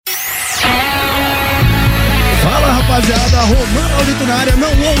rapaziada, Romão Laurito na área, não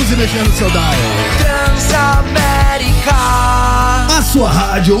ouse mexer no seu dial. Transamérica, a sua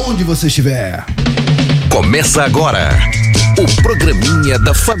rádio onde você estiver. Começa agora o programinha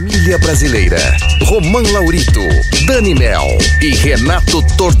da família brasileira. Romão Laurito, Dani Mel e Renato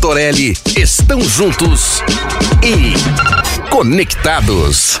Tortorelli estão juntos e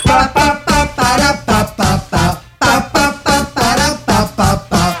conectados.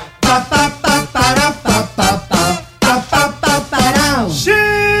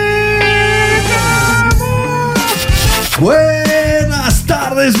 Buenas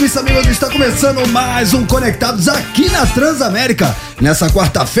tardes, meus amigos, está começando mais um Conectados aqui na Transamérica. Nessa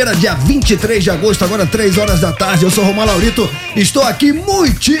quarta-feira, dia 23 de agosto, agora 3 horas da tarde, eu sou Romão Laurito, estou aqui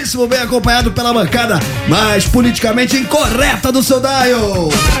muitíssimo bem acompanhado pela bancada mais politicamente incorreta do seu dial.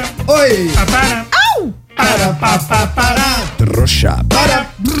 Oi! Au! Trouxa!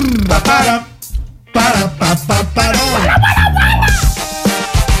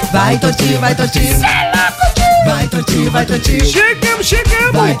 Vai, Totinho, vai, Totinho. Vai, Totinho, vai, Totinho. Chegamos.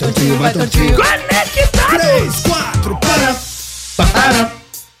 Vai, Totinho, vai, Totinho. Conectados. 3, 4, para.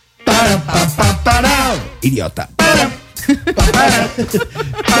 Idiota.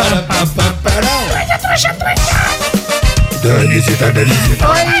 Danicita.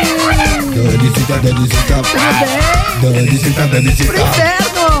 Pro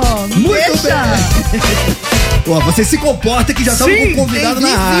inferno! Muito bem! Ó, você se comporta que já estamos com um convidado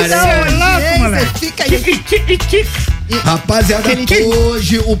na área. Fica aí. Rapaziada,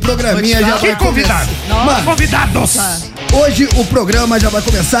 hoje o programinha já vai começar. Mano, Convidados. hoje o programa já vai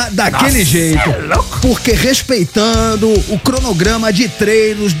começar daquele jeito. Porque respeitando o cronograma de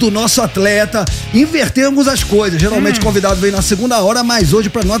treinos do nosso atleta, invertemos as coisas. Geralmente o convidado vem na segunda hora, mas hoje,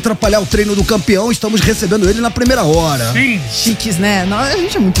 pra não atrapalhar o treino do campeão, estamos recebendo ele na primeira hora. Sim. Chiques, né? A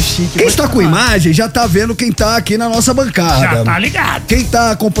gente é muito chique. Quem está com imagem já tá vendo quem tá aqui na nossa bancada. Já tá ligado. Quem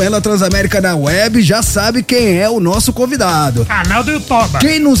tá acompanhando a Transamérica na web já sabe quem é o nosso convidado. Canal do YouTube.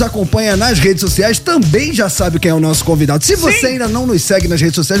 Quem nos acompanha nas redes sociais também já sabe quem é o nosso convidado. Se você ainda não nos segue nas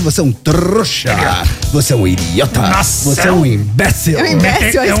redes sociais, você é um trouxa. Você é um idiota. Nossa, você é um imbécil. É um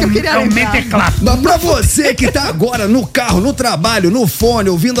imbécil, é isso que eu queria lembrar. meteclap. Mas pra você que tá agora no carro, no trabalho, no fone,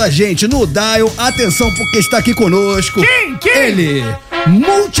 ouvindo a gente, no dial, atenção porque está aqui conosco. Quem? Ele,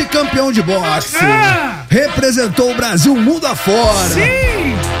 multicampeão de boxe. Representou o Brasil mundo afora.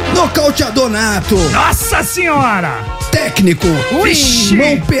 Sim. Nocauteador nato. Nossa senhora. Técnico. Ixi.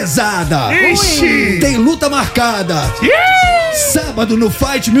 Mão pesada. Ixi. Tem luta marcada. Sábado no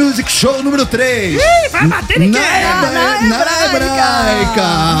Fight Music Show número 3. Vai bater ninguém. Na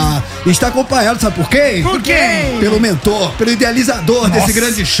Hebraica. Está acompanhado, sabe por quem? Por quê? Pelo mentor, pelo idealizador desse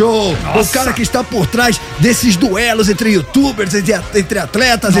grande show. O cara que está por trás desses duelos entre youtubers, entre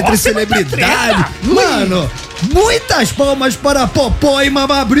atletas, entre celebridades. Mano, muitas palmas para Popó e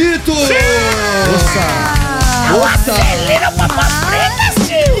Mamabrito. Acelera pra frente,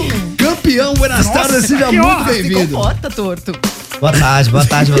 tio. Campeão, buenas tardes, seja que muito honra. bem-vindo. Comporta, torto. Boa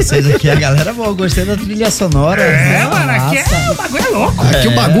tarde vocês aqui, a galera. Bom, gostei da trilha sonora. Mano, aqui o bagulho é louco. Aqui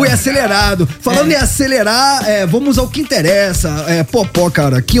o bagulho é acelerado. Falando em acelerar, vamos ao que interessa. Popó,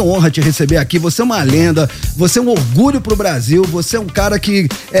 cara, que honra te receber aqui. Você é uma lenda, você é um orgulho pro Brasil, você é um cara que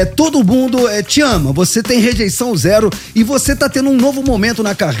todo mundo te ama. Você tem rejeição zero e você tá tendo um novo momento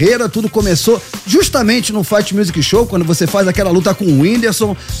na carreira. Tudo começou justamente no Fight Music Show, quando você faz aquela luta com o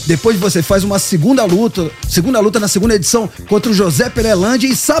Whindersson. Depois você faz uma segunda luta na segunda edição contra o José Perelândia.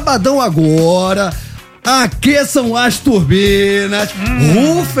 E sabadão agora, aqueçam as turbinas,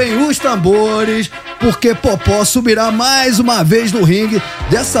 rufem os tambores, porque Popó subirá mais uma vez no ringue,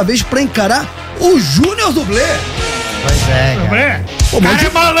 dessa vez pra encarar o Júnior Dublê. Pois é, cara. O cara é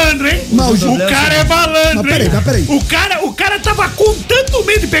malandro, hein? O cara é malandro, Mas peraí. O cara tava com tanto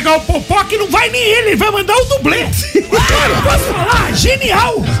medo de pegar o Popó que não vai nem ele vai mandar o dublê. Cara, posso falar?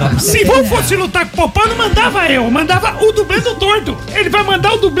 Genial! Se eu fosse lutar com o Popó, não mandava mandava o dublê do torto. Ele vai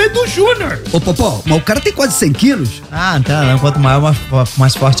mandar o dublê do Júnior. Ô Popó, mas o cara tem quase 100 quilos. Ah, não tem nada não. Quanto maior,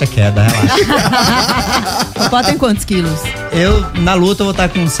 mais forte a queda, relaxa. Popó tem quantos quilos? Eu, na luta, eu vou estar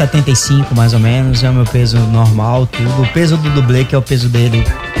com 75, mais ou menos. É o meu peso normal, tudo. O peso do dublê, que é o peso dele,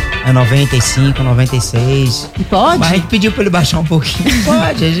 é 95, 96. E pode? Mas a gente pediu pra ele baixar um pouquinho.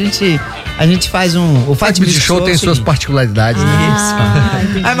 Pode, a gente faz o Fight Music Show tem suas particularidades, né?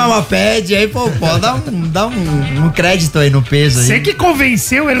 Isso. Aí Mama pede, aí pô, dá um crédito aí no peso aí. Você que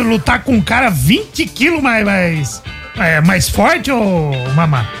convenceu ele a lutar com um cara 20 quilos mais É mais forte, ô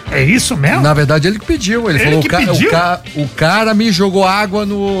Mamá? É isso mesmo? Na verdade, ele que pediu. Ele falou, o cara me jogou água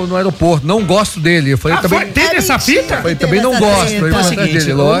no aeroporto. Não gosto dele. Eu falei, Teve essa fita? Eu também não gosto. É o seguinte,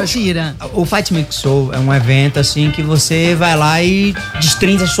 o Fight Mix Show é um evento assim que você vai lá e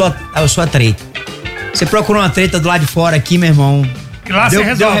destrinta a sua treta. Você procura uma treta do lado de fora aqui, meu irmão. Lá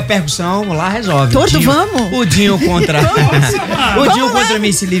deu repercussão, lá resolve. Torto, vamos? O Dinho contra. O Dinho contra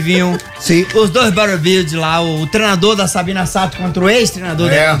Missy Livinho. Sim. Os dois Battle Builds lá, o treinador da Sabina Sato contra o ex-treinador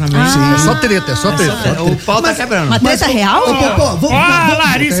dela também. Sim. É só treta, O pau tá quebrando. Uma treta real? Ó, a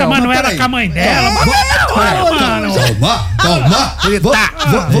Larissa Manoela com a mãe dela. Calma.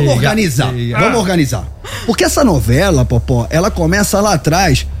 Vamos organizar. Porque essa novela, Popó, ela começa lá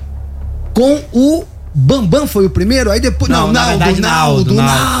atrás com o Bambam foi o primeiro, aí depois... Naldo.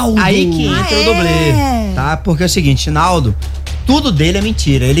 Aí que entra o dublê, tá? Porque é o seguinte, Naldo, tudo dele é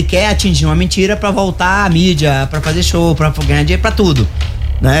mentira. Ele quer atingir uma mentira pra voltar à mídia, pra fazer show, pra ganhar dinheiro, pra tudo,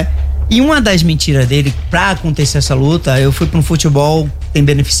 né? E uma das mentiras dele, pra acontecer essa luta, eu fui pra um futebol, tem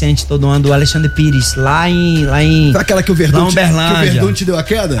beneficente todo ano, do Alexandre Pires, lá em foi aquela que o Verdun te deu a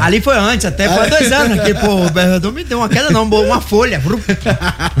queda? Ali foi antes, até foi há 2 anos, que pô, o Verdun me deu uma queda não, uma folha.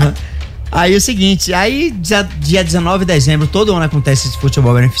 Aí é o seguinte, dia 19 de dezembro, todo ano acontece esse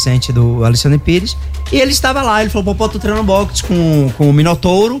futebol beneficente do Alexandre Pires, e ele estava lá, ele falou, pô, tô treinando boxe com o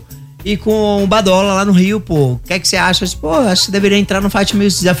Minotouro e com o Badola lá no Rio, pô, o que é que você acha? Eu disse, pô, acho que você deveria entrar no Fight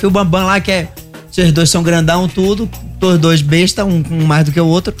Mix, desafio o Bambam lá, que é, vocês dois são grandão, tudo, os dois besta, um mais do que o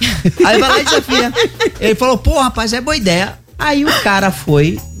outro, aí vai lá e desafia. Ele falou, pô, rapaz, é boa ideia. Aí o cara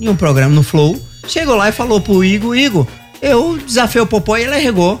foi em um programa no Flow, chegou lá e falou pro Igor, eu desafiei o Popó e ele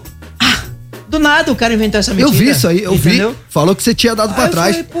arregou. Do nada o cara inventou essa mentira. Eu vi isso aí, vi. Falou que você tinha dado pra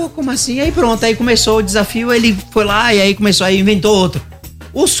trás. Eu falei, pô, como assim? Aí pronto, aí começou o desafio, ele foi lá e aí inventou outro.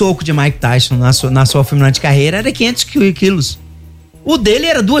 O soco de Mike Tyson na sua fulminante carreira era 500 quilos. O dele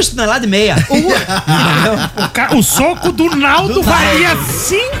era 2,5 toneladas. O soco do Naldo valia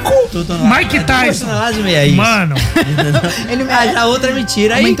 5 Mike Tyson. 2,5 toneladas. Mano. A outra é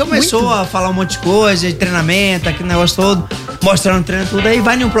mentira. Aí começou a falar um monte de coisa, de treinamento, aquele negócio todo, mostrando treino tudo. Aí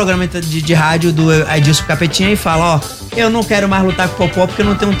vai num programa de rádio do Edilson Capetinha e fala, ó, eu não quero mais lutar com o Popó porque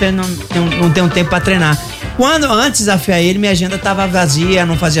não tenho tempo pra treinar. Quando antes desafiar ele, minha agenda tava vazia,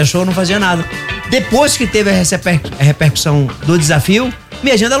 não fazia show, não fazia nada. Depois que teve a repercussão do desafio,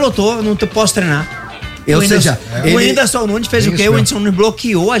 minha agenda lotou, não posso treinar. O Whindersson Nunes fez o quê? O Whindersson Nunes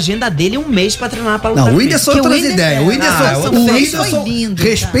bloqueou a agenda dele 1 mês pra treinar pra lutar. Não, o Whindersson é outras ideias. O Whindersson,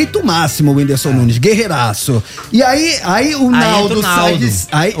 respeito máximo o Whindersson Nunes, guerreiraço. E aí o Naldo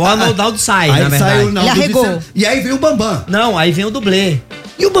sai. O Naldo sai, na verdade. Sai o Naldo, ele arregou. E aí vem o Bambam. Não, aí vem o dublê.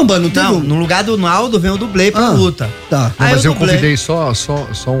 E o Bambam não tem? Não, no lugar do Naldo vem o dublê pra luta. Tá. Não, mas eu convidei só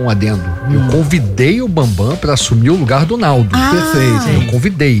um adendo. Eu convidei o Bambam pra assumir o lugar do Naldo. Perfeito. Eu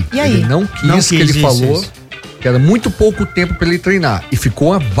convidei. E aí? Ele não quis, que ele falou que era muito pouco tempo pra ele treinar. E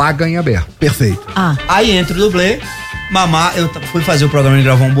ficou a vaga em aberto. Perfeito. Aí entra o dublê, Mamá, eu fui fazer o programa de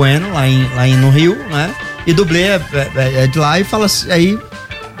Gravão Bueno, lá no Rio, né? E dublê é de lá e fala assim, aí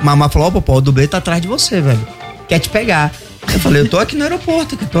Mamá falou, ó, Popó, o dublê tá atrás de você, velho. Quer te pegar. Eu falei, eu tô aqui no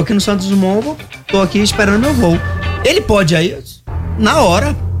aeroporto, tô aqui no Santos Dumont, tô aqui esperando meu voo. Ele pode aí, na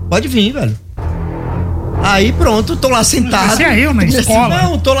hora, pode vir, velho. Aí pronto, tô lá sentado. Você é eu na escola?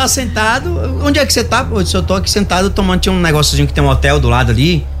 Não, tô lá sentado. Onde é que você tá? Pô, eu tô aqui sentado tomando, tinha um negóciozinho que tem um hotel do lado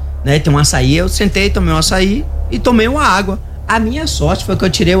ali, né? Tem um açaí, eu sentei, tomei um açaí e tomei uma água. A minha sorte foi que eu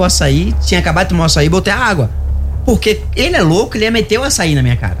tirei o açaí, tinha acabado de tomar o açaí e botei a água. Porque ele é louco, ele ia meter o açaí na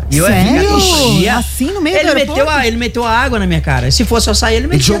minha cara. E eu Sério? Assim no meio do aeroporto? Ele meteu a água na minha cara. Se fosse o açaí, ele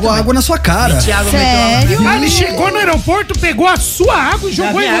metia. Ele jogou água na sua cara. Sério? Ele chegou no aeroporto, pegou a sua água e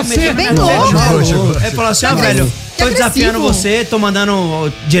jogou em você. Bem louco. Ele falou assim, ó, velho, tô desafiando você, tô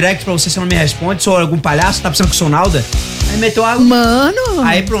mandando direct pra você não me responde, sou algum palhaço, tá pensando que eu sou Nalda? Aí meteu água. Mano!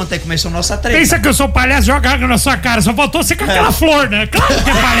 Aí pronto, aí começou a nossa treta. Pensa que eu sou palhaço, joga água na sua cara, só faltou você com aquela flor, né? Claro que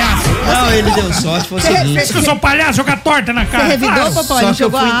é palhaço. Não, ele deu sorte, foi o seguinte. Pensa que eu sou palhaço, jogar torta na cara. Você revidou, Popó? Ele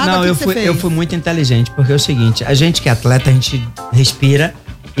jogou a água, não, eu fui muito inteligente, porque é o seguinte, a gente que é atleta, a gente respira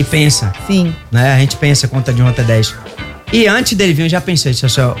e pensa. Sim. Né? A gente pensa, conta de 1 até 10. E antes dele vir, eu já pensei,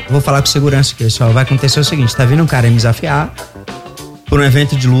 só, vou falar com segurança aqui, só vai acontecer o seguinte, tá vindo um cara me desafiar por um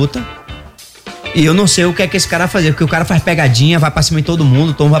evento de luta, E eu não sei o que é que esse cara vai fazer, porque o cara faz pegadinha, vai pra cima de todo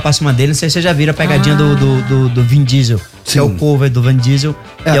mundo, o Tom vai pra cima dele. Não sei se você já viram a pegadinha do Vin Diesel, que é o cover do Vin Diesel,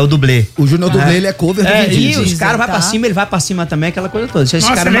 e é o dublê. O Júnior Dublê, ele é cover do Vin Diesel. E os caras vão pra cima, ele vai pra cima também, aquela coisa toda.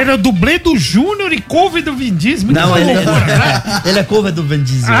 Nossa, ele era dublê do Júnior e cover do Vin Diesel. Não, ele é cover do Vin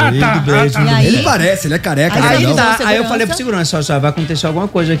Diesel. Ele parece, ele é careca. Aí eu falei pro segurança, só vai acontecer alguma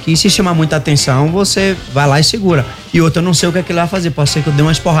coisa aqui, se chamar muita atenção, você vai lá e segura. E outro, eu não sei o que é que ele vai fazer, pode ser que eu dê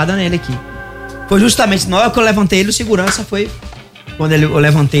umas porradas nele aqui. Foi justamente na hora que eu levantei ele, o segurança foi... Quando eu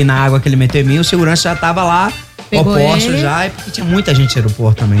levantei na água que ele meteu em mim, o segurança já tava lá, oposto já, porque tinha muita gente no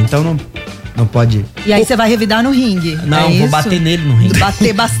aeroporto também, então não pode... E aí você vai revidar no ringue? Não, vou bater nele no ringue.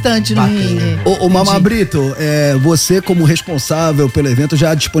 Bater bastante no ringue. Ô Mamá Brito, você como responsável pelo evento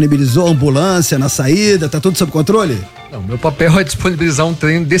já disponibilizou ambulância na saída? Tá tudo sob controle? Não, meu papel é disponibilizar um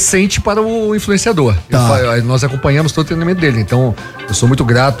treino decente para o influenciador. Nós acompanhamos todo o treinamento dele, então eu sou muito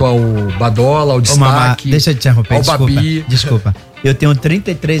grato ao Badola, ao Destaque, Mamá, deixa eu te interromper, ao Babi. Desculpa. Eu tenho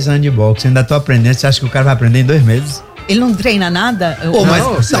 33 anos de boxe, ainda tô aprendendo. Você acha que o cara vai aprender em 2 meses? Ele não treina nada?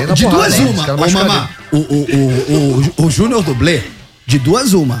 Não, de duas uma. Ô, Mamá, o Júnior Dublê, de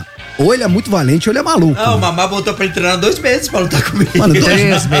duas uma. Ou ele é muito valente ou ele é maluco. Não, o Mamá botou pra ele treinar 2 meses pra lutar comigo. Mano,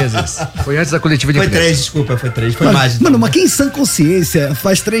 3 meses. Foi antes da coletiva de imprensa. Foi 3, desculpa, foi 3. Foi mais. Mano, mas quem em sã consciência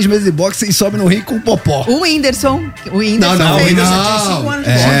faz 3 meses de boxe e sobe no ringue com o Popó? O Whindersson. O Whindersson tinha 5 anos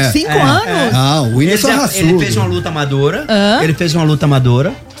de boxe. 5 anos? Não, o Whindersson é raçudo. Ele fez uma luta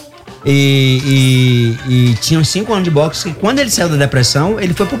amadora. E tinha 5 anos de boxe. E quando ele saiu da depressão,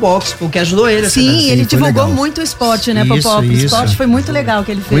 ele foi pro boxe, porque ajudou ele. Sim, ele divulgou muito o esporte, né, Popó? O esporte foi muito legal que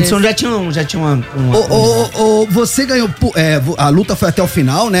ele fez. O Whindersson já tinha uma você ganhou. A luta foi até o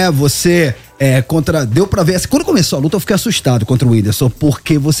final, né? Você. Deu pra ver. Quando começou a luta, eu fiquei assustado contra o Whindersson,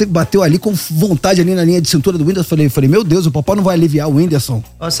 porque você bateu ali com vontade ali na linha de cintura do Whindersson. Eu falei, meu Deus, o Popó não vai aliviar o Whindersson.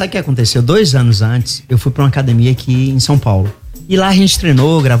 Sabe o que aconteceu? 2 anos antes, eu fui pra uma academia aqui em São Paulo. E lá a gente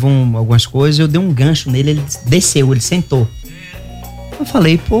treinou, gravou algumas coisas, eu dei um gancho nele, ele desceu, ele sentou. Eu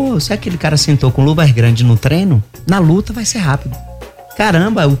falei, se aquele cara sentou com luvas grandes no treino, na luta vai ser rápido.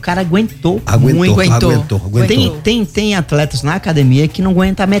 Caramba, o cara aguentou. Tem atletas na academia que não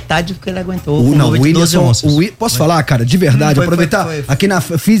aguentam a metade do que ele aguentou. O Whindersson, posso falar, cara, de verdade, aproveitar. Aqui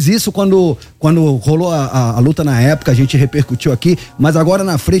fiz isso quando rolou a luta na época, a gente repercutiu aqui, mas agora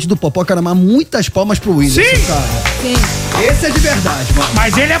na frente do Popó, cara, muitas palmas pro Whindersson, cara. Sim. Esse é de verdade, mano.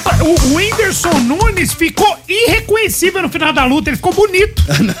 Mas o Whindersson Nunes ficou irreconhecível no final da luta, ele ficou bonito.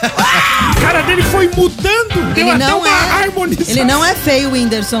 A cara dele foi mudando, deu até uma harmonização. Ele não é feio, o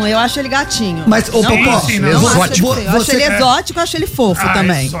Whindersson, eu acho ele gatinho. Mas, Popó, eu acho ele exótico, eu acho ele fofo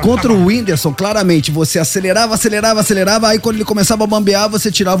também. Contra o Whindersson, claramente, você acelerava, aí quando ele começava a bambear, você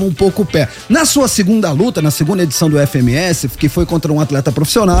tirava um pouco o pé. Na sua segunda luta, na segunda edição do FMS, que foi contra um atleta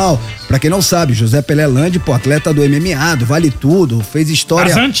profissional, pra quem não sabe, José Pelé Lande, atleta do MMA, do Vale Tudo, fez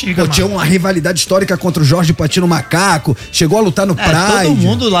história, tinha uma rivalidade histórica contra o Jorge Patino Macaco, chegou a lutar no Pride. Todo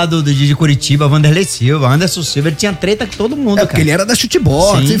mundo lá de Curitiba, Vanderlei Silva, Anderson Silva, ele tinha treta com todo mundo, porque ele era da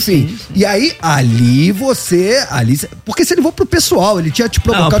chutebox, enfim. Sim. E aí, porque você levou pro pessoal, ele tinha te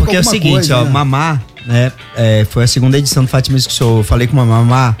provocado com alguma coisa. Porque é o seguinte, né? Mamá, né, foi a segunda edição do Fátima Music Show, eu falei com a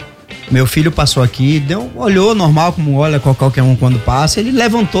Mamá, meu filho passou aqui, olhou normal, como olha qualquer um quando passa, ele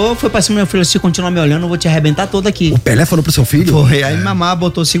levantou, foi pra cima do meu filho, se continuar me olhando, eu vou te arrebentar todo aqui. O Pelé falou pro seu filho? Foi, aí Mamá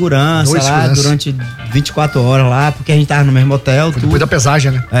botou segurança lá durante 24 horas lá, porque a gente tava no mesmo hotel. Depois da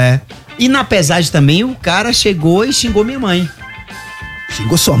pesagem, né? E na pesagem também, o cara chegou e xingou minha mãe.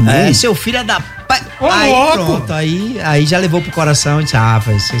 Xingou sua mãe? Seu filho é da... Aí pronto, aí já levou pro coração e disse,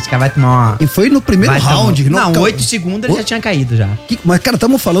 esse cara vai tomar uma... E foi no primeiro round. Não, 8 segundos ele já tinha caído já. Mas, cara,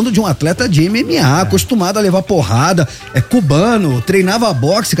 estamos falando de um atleta de MMA, acostumado a levar porrada, cubano, treinava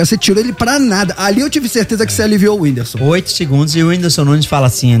boxe, cara, você tirou ele pra nada. Ali eu tive certeza que você aliviou o Whindersson. 8 segundos e o Whindersson Nunes fala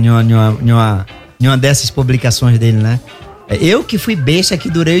assim, em uma dessas publicações dele, né? Eu que fui besta que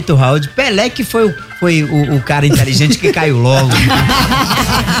durei 8 rounds. Pelé que foi o cara inteligente que caiu logo.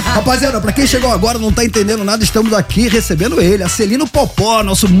 Rapaziada, pra quem chegou agora não tá entendendo nada, estamos aqui recebendo ele, Acelino Popó,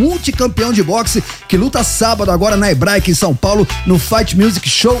 nosso multicampeão de boxe, que luta sábado agora na Hebraica em São Paulo, no Fight Music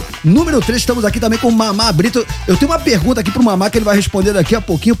Show número 3. Estamos aqui também com o Mamá Brito. Eu tenho uma pergunta aqui pro Mamá que ele vai responder daqui a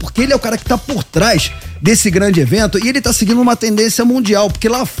pouquinho, porque ele é o cara que tá por trás desse grande evento e ele tá seguindo uma tendência mundial, porque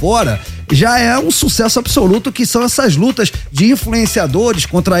lá fora já é um sucesso absoluto, que são essas lutas de influenciadores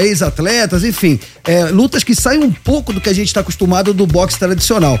contra ex-atletas, enfim. lutas que saem um pouco do que a gente tá acostumado do boxe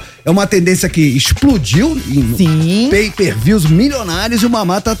tradicional. É uma tendência que explodiu em pay-per-views milionários e o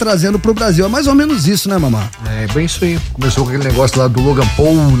Mamá tá trazendo pro Brasil. É mais ou menos isso, né, Mamá? É bem isso aí. Começou com aquele negócio lá do Logan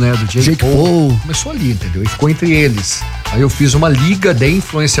Paul, né? Do Jake Paul. Começou ali, entendeu? E ficou entre eles. Aí eu fiz uma liga de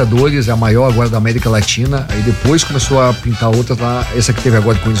influenciadores, a maior agora da América Latina. Aí depois começou a pintar outra lá. Essa que teve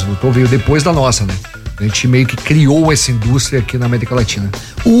agora com eles lutou, veio depois da nossa, né? A gente meio que criou essa indústria aqui na América Latina.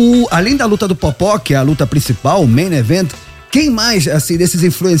 Além da luta do Popó, que é a luta principal, o main event, quem mais, assim, desses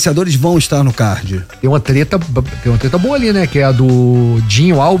influenciadores vão estar no card? Tem uma treta boa ali, né? Que é a do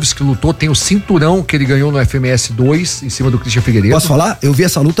Dinho Alves, que lutou, tem o cinturão que ele ganhou no FMS 2, em cima do Christian Figueiredo. Posso falar? Eu vi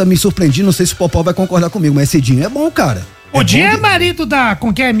essa luta, me surpreendi, não sei se o Popó vai concordar comigo, mas esse Dinho é bom, cara. O Dinho é marido da,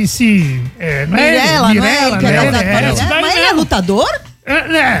 com que é MC? Não é Mirella, né? Mas ele é lutador?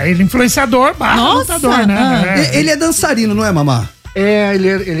 Ele é influenciador, lutador, né? Ele é dançarino, não é, Mamá?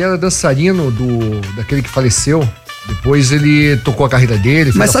 Ele era dançarino daquele que faleceu. Depois ele tocou a carreira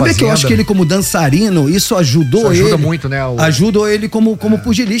dele. Mas sabe que eu acho que ele, como dançarino, isso ajudou ele. Ajuda muito, né? Ajudou ele como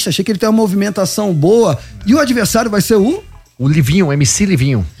pugilista. Achei que ele tem uma movimentação boa. E o adversário vai ser o Livinho, MC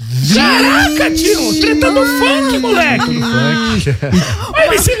Livinho. Caraca, tio, tretando funk, moleque. O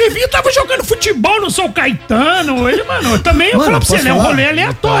MC Livinho tava jogando futebol no São Caetano. Ele, mano, também eu falo pra você, ele é um rolê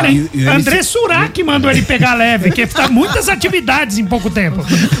aleatório, hein? André Surak mandou ele pegar leve, que tá muitas atividades em pouco tempo.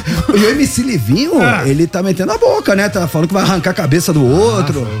 E o MC Livinho, ele tá metendo a boca, né? Tá falando que vai arrancar a cabeça do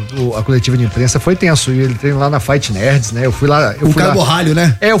outro. A coletiva de imprensa foi tenso. E ele treina lá na Fight Nerds, né? Eu fui lá. Com o cara Borralho,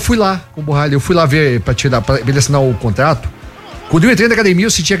 né? Eu fui lá com o Borralho. Eu fui lá ver pra ele assinar o contrato. Quando eu entrei na academia,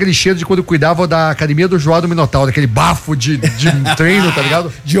 eu senti aquele cheiro de quando eu cuidava da academia do João do Minotauro, aquele bafo de treino, tá ligado?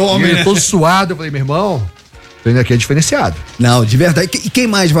 De homem. E ele todo suado. Eu falei, meu irmão, o treino aqui é diferenciado. Não, de verdade. E quem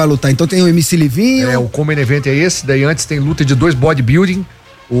mais vai lutar? Então tem o MC Livinho. O Common Event é esse. Daí antes tem luta de 2 bodybuilding.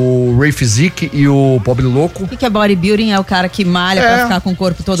 O Ray Physique e o Pobre Louco. O que é bodybuilding? É o cara que malha pra ficar com o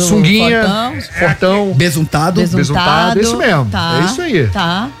corpo todo sunguinha, fortão. Besuntado. É isso mesmo. Tá, é isso aí.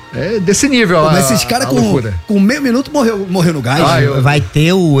 Tá. É desse nível. Mas esses caras com meio minuto morreu no gás. Vai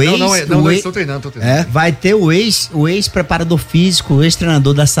ter o ex. Não, estou treinando. Vai ter o ex-preparador físico, o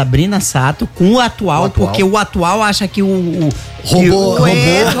ex-treinador da Sabrina Sato com o atual, porque o atual acha que o roubou. O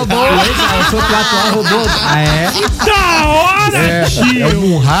atual roubou. Que da hora, tio! É o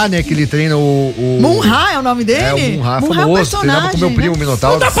Munha, né? Que ele treina o. Munha é o nome dele? É o Munha, famoso. Treinava com meu primo,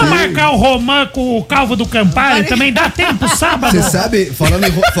 Minotauro. Não dá pra marcar o Roman com o Calvo do Campari? Também dá tempo sábado? Você sabe, falando.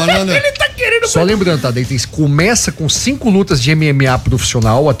 Ele tá querendo. Só lembrando, tá? Daí começa com 5 lutas de MMA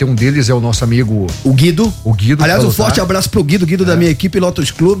profissional. Até um deles é o nosso amigo. O Guido. Aliás, um forte abraço pro Guido da minha equipe Lotus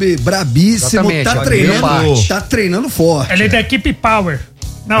Clube, brabíssimo. Exatamente, tá treinando forte. Ele é da equipe Power.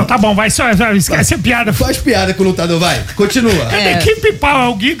 Não, tá bom, vai só esquece a piada. Faz piada com o lutador, vai. Continua. É da equipe Power,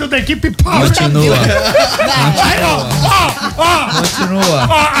 o Guido da equipe Power. Continua. Continua.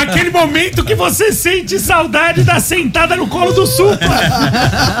 Aquele momento que você sente saudade da sentada no colo do Supla.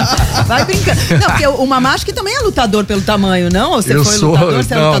 Vai brincando. Não, porque o Mamá acho que também é lutador pelo tamanho, não? Ou você lutador?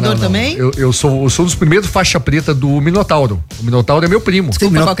 Você é lutador também? Eu sou um dos primeiros faixa preta do Minotauro. O Minotauro é meu primo.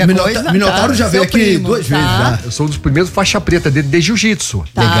 Minotauro já veio aqui 2 vezes, já. Eu sou um dos primeiros faixa preta de jiu-jitsu.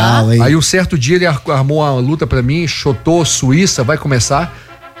 Tá. Legal, hein? Aí um certo dia ele armou uma luta pra mim, chotou, Suíça, vai começar.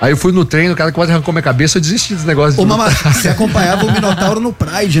 Aí eu fui no treino, o cara quase arrancou minha cabeça, eu desisti desse negócio. Ô, Mamá, você acompanhava o Minotauro no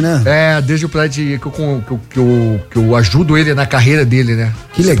Pride, né? Desde o Pride que eu ajudo ele na carreira dele, né?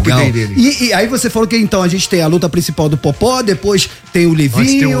 Que legal. E aí você falou que então a gente tem a luta principal do Popó, depois tem o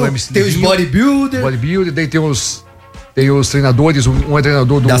Livinho, tem os bodybuilder, daí tem os treinadores, um é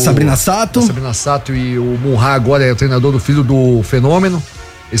treinador da Sabrina Sato. E o Munha agora é o treinador do filho do Fenômeno.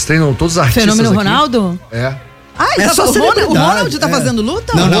 Eles treinam todos os artistas. Fenômeno aqui. Ronaldo? O Ronald tá fazendo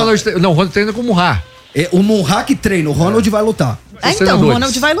luta? Não, o Ronald treina com o Munha. O Munha que treina, o Ronald vai lutar. Então, o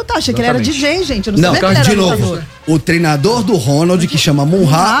Ronald vai lutar. Achei que ele era DJ, gente. Eu não sabia que ele era de novo. lutador. O treinador do Ronald, que chama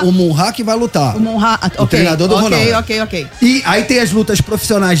Munha, o Munha que vai lutar. O treinador do Ronald. Ok. E aí tem as lutas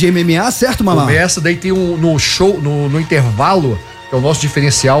profissionais de MMA, certo, Mamá? Começa, daí tem no show, no intervalo, que é o nosso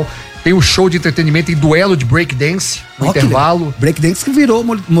diferencial. Tem um show de entretenimento em duelo de breakdance no intervalo. Breakdance que virou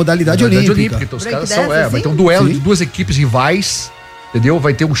modalidade olímpica. Então os caras são, vai ter um duelo de 2 equipes rivais, entendeu?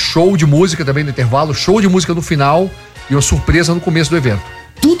 Vai ter um show de música também no intervalo, show de música no final e uma surpresa no começo do evento.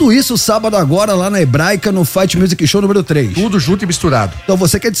 Tudo isso sábado agora lá na Hebraica, no Fight Music Show número 3. Tudo junto e misturado. Então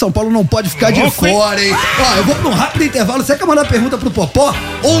você que é de São Paulo não pode ficar de fora, hein? Ó, eu vou pra um rápido intervalo. Você quer mandar pergunta pro Popó?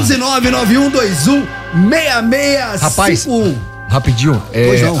 11991216651. Rapaz, rapidinho,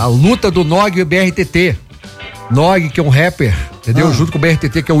 a luta do Nog e o BRTT. Nog, que é um rapper entendeu? Junto com o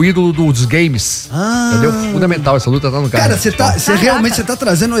BRTT, que é o ídolo dos games. Entendeu? Fundamental, essa luta tá no cara. Cara, você realmente tá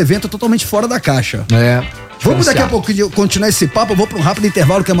trazendo um evento totalmente fora da caixa. Vamos daqui a pouco continuar esse papo. Eu vou pra um rápido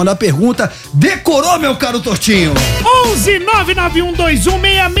intervalo, quer mandar pergunta. Decorou, meu caro Tortinho?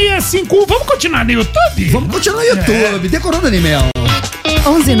 11-991216651. Vamos continuar no YouTube? Vamos continuar no YouTube. Decorou, Daniel?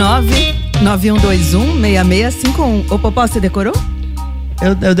 11-991216651. Ô, Popó, você decorou?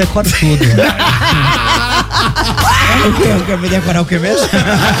 Eu decoro tudo. O quê? Eu quero me decorar o quê mesmo?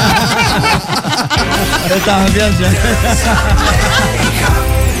 Eu tava viajando.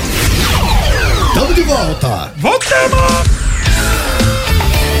 Tamo de volta. Voltamos.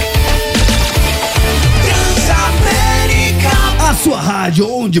 A sua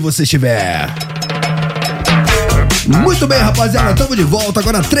rádio, onde você estiver. Muito bem, rapaziada, estamos de volta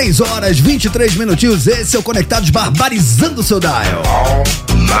agora 3 horas 23 minutinhos. Esse é o Conectados, barbarizando o seu dial.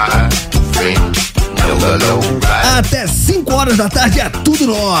 Até 5 horas da tarde é tudo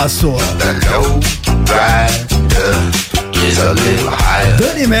nosso.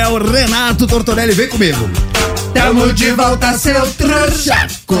 Daniel, Renato Tortorelli, vem comigo. Tamo de volta, seu trouxa.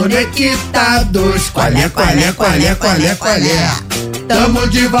 Conectados. Qual é? Tamo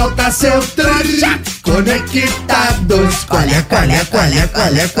de volta, seu trouxa. Conectados. Qual é?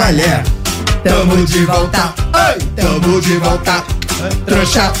 Tamo de volta. Tamo de volta.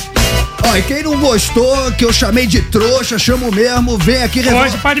 Trouxa. Ó, e quem não gostou, que eu chamei de trouxa, chamo mesmo, vem aqui resolve.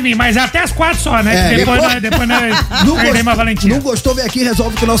 Hoje pode vir, mas até as 4 só, né? Depois não gostou, vem aqui e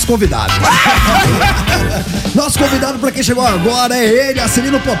resolve com o nosso convidado. Nosso convidado, pra quem chegou agora, é ele,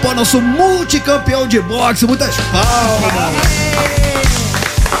 Acelino Popó, nosso multicampeão de boxe. Muitas palmas.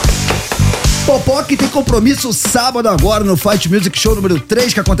 Popó que tem compromisso sábado agora no Fight Music Show número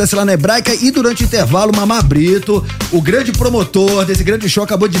 3, que acontece lá na Hebraica, e durante o intervalo, Mamá Brito, o grande promotor desse grande show,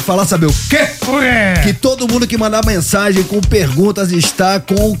 acabou de falar, sabe o quê? Que todo mundo que mandar mensagem com perguntas está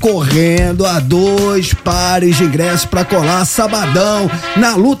concorrendo a 2 pares de ingressos pra colar sabadão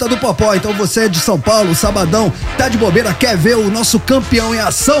na luta do Popó. Então você é de São Paulo, sabadão, tá de bobeira, quer ver o nosso campeão em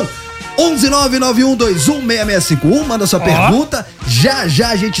ação? 11991216651, manda sua pergunta. Já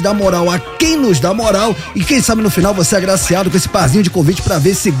a gente dá moral a quem nos dá moral, e quem sabe no final você é agraciado com esse parzinho de convite pra ver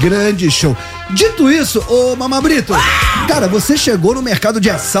esse grande show. Dito isso, ô Mamá Brito, cara, você chegou no mercado de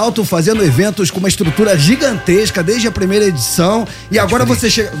assalto fazendo eventos com uma estrutura gigantesca desde a primeira edição, e agora você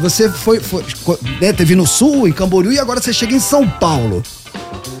foi né, teve no Sul, em Camboriú, e agora você chega em São Paulo.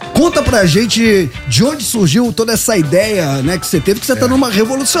 Conta pra gente de onde surgiu toda essa ideia, né, que você teve, que você tá numa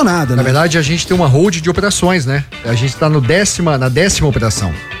revolucionada, né? Na verdade, a gente tem uma hold de operações, né? A gente tá na 10ª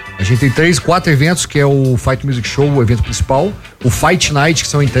operação. A gente tem 4 eventos, que é o Fight Music Show, o evento principal, o Fight Night, que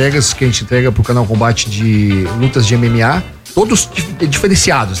são entregas que a gente entrega pro canal Combate de lutas de MMA, todos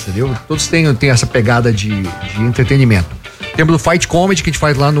diferenciados, entendeu? Todos têm essa pegada de entretenimento. Temos o Fight Comedy, que a gente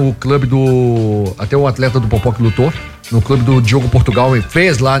faz lá no clube do... Até o atleta do Popó que lutou, no clube do Diogo Portugal,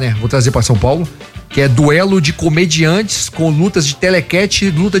 fez lá, né? Vou trazer pra São Paulo, que é duelo de comediantes com lutas de telequete e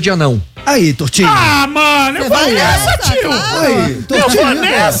luta de anão. Aí, Tortinho. Ah, mano, eu vou nessa, tio. Aí, eu vou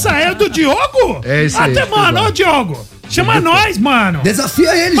nessa, é do Diogo? É isso aí. Até, mano, ô Diogo, chama nós, mano.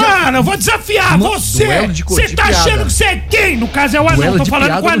 Desafia ele, mano, eu vou desafiar você. Você tá achando que você é quem? No caso é o anão, tô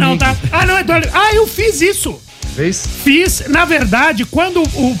falando com o anão, tá? Ah, não, é do... Ah, eu fiz isso. Fez? Fiz, na verdade, quando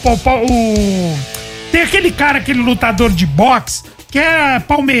tem aquele cara, aquele lutador de boxe, que é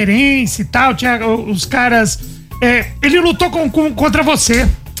palmeirense e tal, tinha os caras... ele lutou contra você.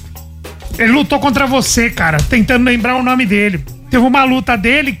 Ele lutou contra você, cara, tentando lembrar o nome dele. Teve uma luta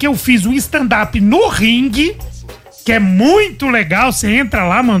dele que eu fiz um stand-up no ringue, que é muito legal. Você entra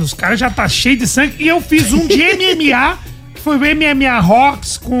lá, mano, os caras já tá cheio de sangue. E eu fiz um de MMA, que foi o MMA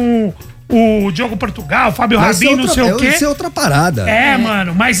Rocks com... o Diogo Portugal, o Fábio Rabin, não sei o quê. Isso é outra parada.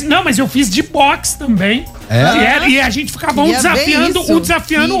 Mano, mas eu fiz de boxe também. E a gente ficava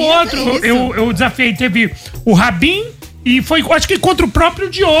desafiando o outro. Eu desafiei, teve o Rabin e foi, acho que contra o próprio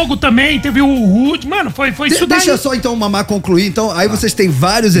Diogo também, teve o Rude, mano, foi isso daí. Deixa só então o Mamá concluir, então, aí vocês têm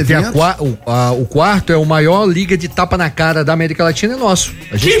vários eventos. O quarto é o maior liga de tapa na cara da América Latina, é nosso.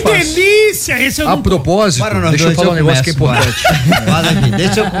 Que delícia! Esse A propósito, deixa eu falar um negócio que é importante.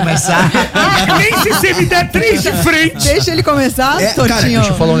 Deixa eu começar. Nem se você me der 3 de frente. Deixa ele começar, Tortinho. Cara, deixa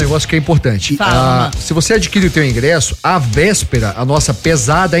eu falar um negócio que é importante. Se você adquire o teu ingresso, à véspera, a nossa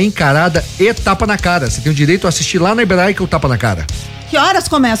pesada, encarada e tapa na cara. Você tem o direito a assistir lá na Hebraica o tapa na cara. Que horas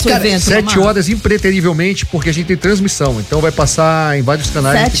começa o evento? 7 horas impreterivelmente, porque a gente tem transmissão. Então vai passar em vários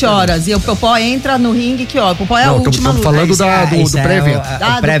canais. 7 horas. E o Popó entra no ringue, que hora? O Popó é a última luta. Estamos falando do pré-evento.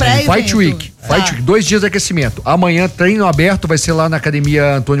 Pré-evento. Fight Week. Fight Week, 2 dias de aquecimento. Amanhã, treino aberto, vai ser lá na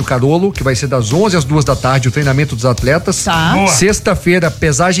Academia Antônio Carolo, que vai ser das 11 às 2 da tarde, o treinamento dos atletas. Tá. Sexta-feira,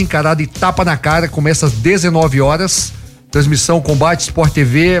 pesagem encarada e tapa na cara, começa às 19 horas. Transmissão Combate Sport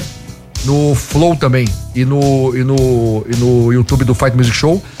TV, no Flow também, e no YouTube do Fight Music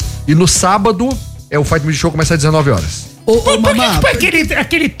Show. E no sábado, o Fight Music Show começa às 19 horas. Por que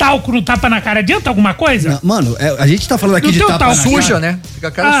aquele talco no tapa na cara adianta alguma coisa? Não, mano, a gente tá falando aqui não de tapa na suja, cara. né? Fica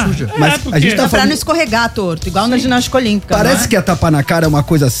a cara suja. Mas a gente tá Pra falando... não escorregar torto, igual na ginástica olímpica. Parece que a tapa na cara é uma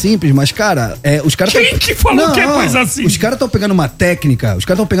coisa simples, mas, cara, os caras... Quem que falou que é coisa assim? Os caras estão pegando uma técnica, os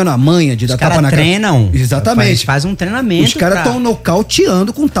caras estão pegando a manha de dar tapa na cara. Os caras treinam. Exatamente. Faz um treinamento. Os caras estão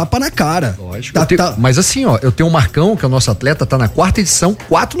nocauteando com tapa na cara. Lógico. Mas assim, ó, eu tenho um Marcão, que é o nosso atleta, tá na 4ª edição,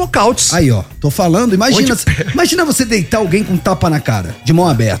 4 nocautes. Aí, ó, tô falando, imagina você deitar alguém com tapa na cara, de mão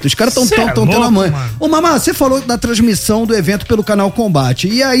aberta. Os caras estão tendo a manha. Ô, Mamá, você falou da transmissão do evento pelo canal Combate.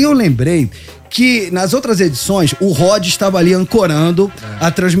 E aí eu lembrei que nas outras edições o Rod estava ali ancorando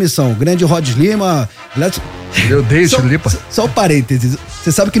a transmissão. O grande Rod Lima. Meu Deus, Lipa. Só um parênteses.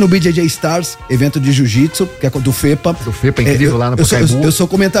 Você sabe que no BJJ Stars, evento de jiu-jitsu, que é do FEPA. Do FEPA, incrível, lá no Pacaembu. Eu sou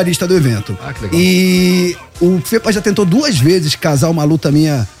comentarista do evento. Ah, que legal. E o FEPA já tentou 2 vezes casar uma luta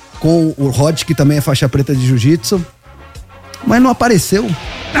minha com o Rod, que também é faixa preta de jiu-jitsu. Mas não apareceu.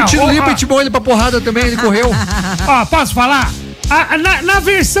 O Tiro Lipa, a gente chamou ele pra porrada também, ele correu. Ó, posso falar? Na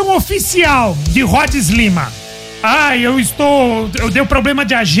versão oficial de Rhodes Lima. Eu dei problema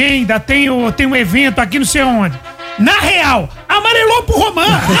de agenda, tenho um evento aqui não sei onde. Na real, amarelou pro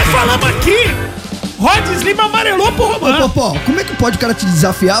Román. Nós falamos aqui. Rhodes Lima amarelou pro Román. Ô, Popó, como é que pode o cara te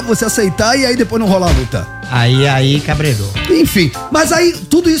desafiar, você aceitar e aí depois não rolar a luta? Aí cabreirou. Enfim, mas aí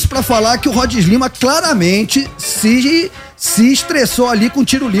tudo isso pra falar que o Rhodes Lima claramente se estressou ali com o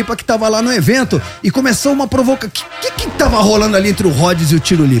Tiro Lipa que tava lá no evento e começou uma provocação. O que tava rolando ali entre o Rhodes e o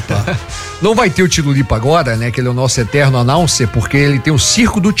Tiro Lipa? Não vai ter o Tiro Lipa agora, né? Que ele é o nosso eterno announcer, porque ele tem o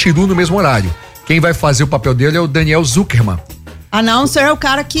circo do Tiru no mesmo horário. Quem vai fazer o papel dele é o Daniel Zuckerman. Announcer é o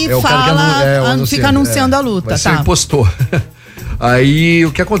cara que fica anunciando a luta, vai ser impostor. Aí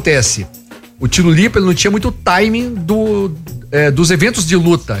o que acontece? O Tiro Lipa ele não tinha muito timing dos eventos de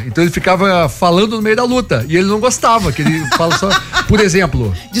luta. Então ele ficava falando no meio da luta. E ele não gostava, que ele fala só. Por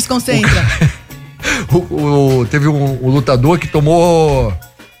exemplo. Desconcentra. Teve um lutador que tomou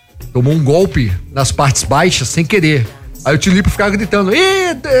um golpe nas partes baixas sem querer. Aí o Tiro Lipa ficava gritando: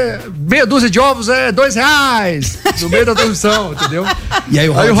 meia dúzia de ovos é R$2 no meio da transmissão, entendeu? E aí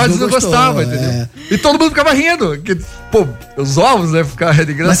o Rhodes não gostava, entendeu? E todo mundo ficava rindo. Que, os ovos, né? Ficavam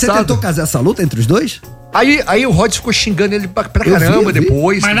engraçado. Mas você tentou casar essa luta entre os dois? Aí o Rhodes ficou xingando ele pra caramba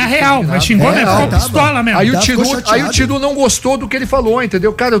depois. Mas na real, mas xingou mesmo, ficou pistola mesmo. Aí o Tiru não gostou do que ele falou,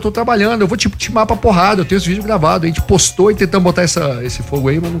 entendeu? Cara, eu tô trabalhando, eu vou te timar pra porrada, eu tenho esse vídeo gravado. A gente postou e tentamos botar esse fogo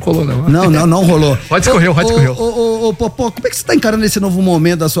aí, mas não colou não. Não rolou. Rhodes correu. Ô, Popó, como é que você tá encarando esse novo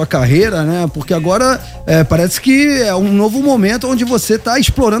momento da sua carreira, né? Porque agora parece que é um novo momento onde você tá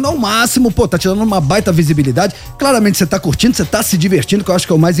explorando ao máximo, tá tirando uma baita visibilidade. Claramente você tá curtindo, você tá se divertindo, que eu acho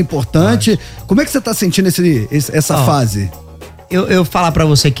que é o mais importante. Como é que você tá sentindo essa fase? Eu falar pra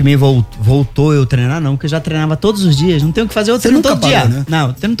você que me voltou eu treinar, não, porque eu já treinava todos os dias, não tenho o que fazer, eu treino todo dia. Né? Não,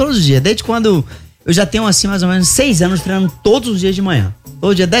 eu treino todos os dias, desde quando eu já tenho assim mais ou menos 6 anos treinando todos os dias de manhã.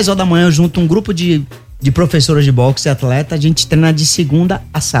 Todo dia, 10 horas da manhã, eu junto um grupo de professoras de boxe e atleta, a gente treina de segunda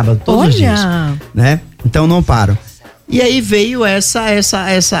a sábado, todos os dias, né? Então não paro. E aí veio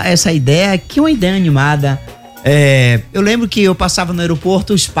essa ideia, que é uma ideia animada. Eu lembro que eu passava no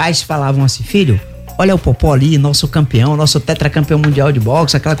aeroporto, os pais falavam assim: filho, olha o Popó ali, nosso campeão, nosso tetracampeão mundial de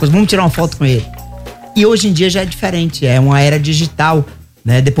boxe, aquela coisa, vamos tirar uma foto com ele. E hoje em dia já é diferente, é uma era digital,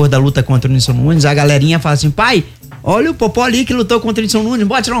 né? Depois da luta contra o Nilson Nunes, a galerinha fala assim: pai, olha o Popó ali que lutou contra o Nilson Nunes,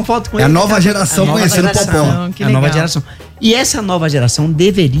 bora tirar uma foto com ele. É a nova geração conhecendo o Popó. É a nova geração. E essa nova geração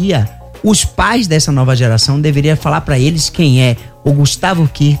os pais dessa nova geração deveriam falar pra eles quem é o Gustavo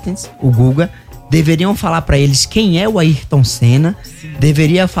Kirtens, o Guga, deveriam falar pra eles quem é o Ayrton Senna,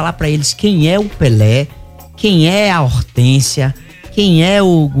 deveria falar pra eles quem é o Pelé, quem é a Hortência, quem é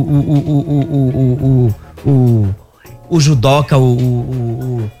o judoca,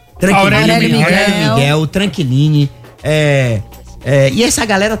 o Miguel, o Tranquilini, e essa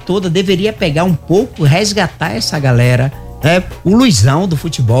galera toda deveria pegar um pouco, resgatar essa galera, o Luizão do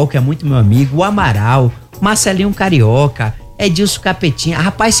futebol, que é muito meu amigo, o Amaral, Marcelinho Carioca, Edilson Capetinha.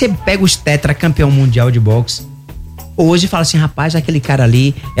 Rapaz, você pega os tetracampeão mundial de boxe, Hoje fala assim, rapaz, aquele cara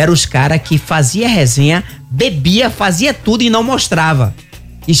ali era os caras que fazia resenha, bebia, fazia tudo e não mostrava.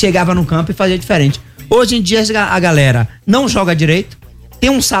 E chegava no campo e fazia diferente. Hoje em dia a galera não joga direito, tem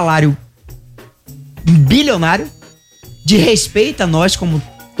um salário bilionário, de respeito a nós como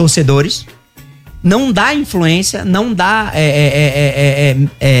torcedores, não dá influência, não dá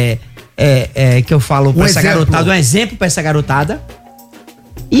que eu falo pra essa garotada, um exemplo pra essa garotada.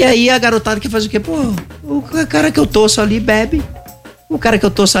 E aí a garotada que faz o quê? Pô, o cara que eu torço ali bebe, o cara que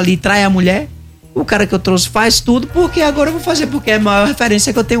eu torço ali trai a mulher, o cara que eu trouxe faz tudo, porque agora eu vou fazer, porque é a maior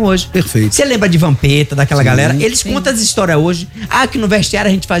referência que eu tenho hoje. Perfeito. Você lembra de Vampeta, daquela galera? Eles contam as histórias hoje. Ah, que no vestiário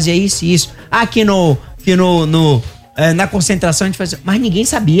a gente fazia isso e isso. Ah, que na concentração a gente fazia. Mas ninguém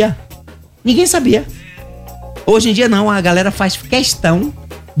sabia. Ninguém sabia. Hoje em dia não, a galera faz questão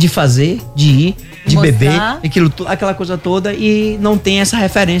de fazer, de ir, de mostrar. beber, aquela coisa toda, e não tem essa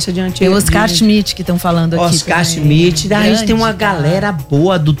referência diante. Tem o Oscar Schmidt que estão falando aqui. Oscar Schmidt. A gente tem uma galera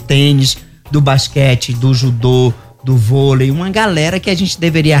boa do tênis, do basquete, do judô, do vôlei, uma galera que a gente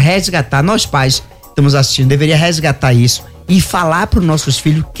deveria resgatar. Nós pais estamos assistindo, deveria resgatar isso e falar para os nossos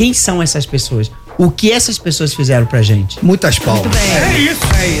filhos quem são essas pessoas, o que essas pessoas fizeram pra gente. Muitas palmas. É isso.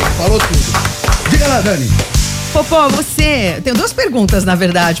 Falou tudo. Diga lá, Dani. Popó, tenho duas perguntas, na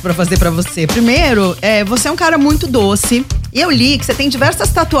verdade, pra fazer pra você. Primeiro, você é um cara muito doce. E eu li que você tem diversas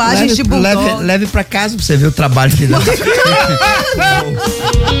tatuagens de bulldog. Leve pra casa pra você ver o trabalho que ele dá.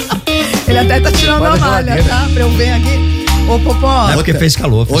 Ele até tá tirando a malha, tá? Pra eu ver aqui. Ô, Popó. É porque fez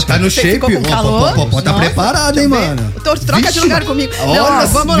calor. Tá no shape. Ficou com calor? Popó tá preparado, hein, mano? Troca de lugar comigo. Olha,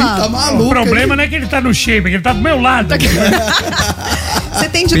 vamos lá. Tá maluco. O problema não é que ele tá no shape, é que ele tá do meu lado. Você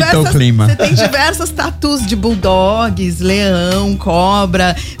tem diversas tatus de bulldogs, leão,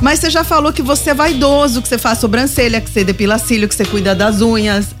 cobra. Mas você já falou que você é vaidoso, que você faz sobrancelha, que você depila cílio, que você cuida das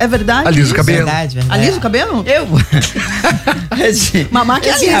unhas. É verdade? Alisa o cabelo. Verdade. Alisa o cabelo? Eu? Mamá que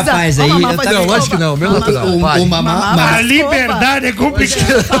esse alisa. rapaz aí. Não, lógico que não. Meu natural. O mamá. A liberdade é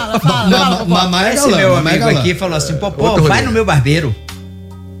complicada. Fala. Mamá é Esse galã. meu mamá é amigo galã. aqui falou assim, Popó, vai no meu barbeiro.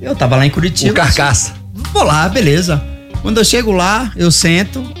 Eu tava lá em Curitiba. O Carcaça. Vou lá, beleza. Quando eu chego lá, eu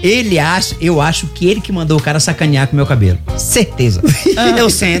sento, eu acho que ele que mandou o cara sacanear com o meu cabelo. Certeza. Eu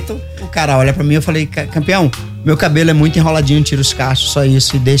sento, o cara olha pra mim, eu falei, campeão, meu cabelo é muito enroladinho, tira os cachos, só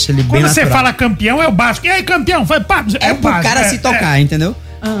isso, e deixa ele bem Quando natural. você fala campeão, é o básico. E aí, campeão? Foi pá, É o pro básico. cara se tocar, entendeu?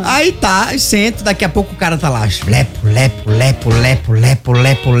 Aí tá, eu sento, daqui a pouco o cara tá lá, lepo.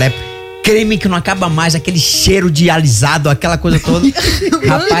 Creme que não acaba mais, aquele cheiro de alisado, aquela coisa toda.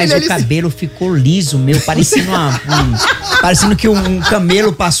 Rapaz, o cabelo ficou liso, meu, parecendo que um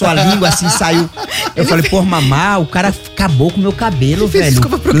camelo passou a língua assim, saiu. Eu falei, pô, mamá, o cara acabou com o meu cabelo, velho.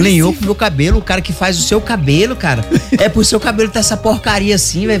 Lenhou com o meu cabelo, o cara que faz o seu cabelo, cara. É pro seu cabelo tá essa porcaria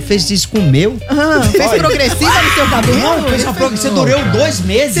assim, velho, fez isso com o meu. Fez progressiva no seu cabelo? Não, fez uma progressiva, durou 2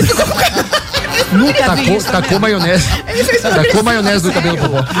 meses. Nunca vi isso. Tacou maionese. Tacou maionese no cabelo,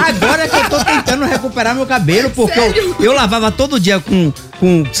 Popó. Agora que eu tô tentando recuperar meu cabelo, porque eu lavava todo dia com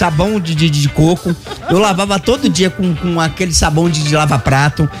sabão de coco, eu lavava todo dia com aquele sabão de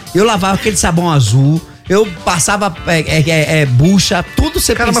lava-prato, eu lavava aquele sabão azul, eu passava bucha, tudo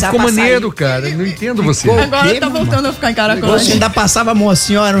você Cara, mas pensava. ficou maneiro, cara. Eu não entendo você. Agora tá voltando a ficar encaracolado. Você ainda passava a mão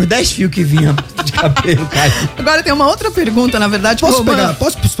assim, ó, eram uns 10 fios que vinha de cabelo, cara. Agora tem uma outra pergunta, na verdade. Posso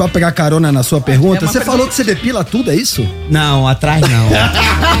pegar carona na sua pergunta? Você falou que você depila tudo, é isso? Não, atrás não.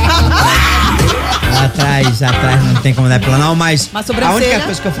 Atrás não tem como depilar, não, mas a única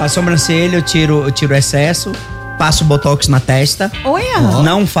coisa que eu faço, sobrancelha, eu tiro excesso, passo botox na testa. Olha!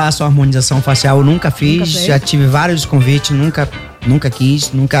 Não faço harmonização facial, eu nunca fiz. Já tive vários convites, nunca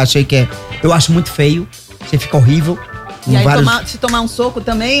quis, nunca achei que eu acho muito feio, você fica horrível. E aí se tomar um soco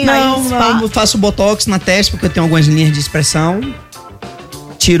também? Não, eu faço botox na testa porque eu tenho algumas linhas de expressão.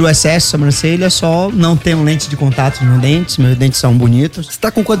 Tiro o excesso de sobrancelha, só não tenho lente de contato nos meus dentes são bonitos. Você tá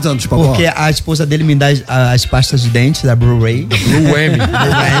com quantos anos, Popó? Porque a esposa dele me dá as pastas de dente da Blue Ray. Blue M.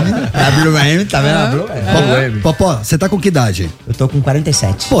 Da Blue M, tá vendo? A Blue M. Popó, você tá com que idade? Eu tô com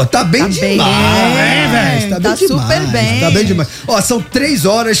 47. Pô, tá bem demais, velho. Tá bem demais. Super bem. Tá bem demais. Ó, são 3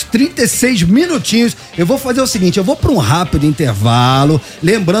 horas, 36 minutinhos. Eu vou fazer o seguinte, eu vou pra um rápido intervalo,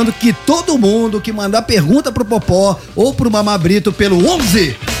 lembrando que todo mundo que mandar pergunta pro Popó ou pro Mamá Brito pelo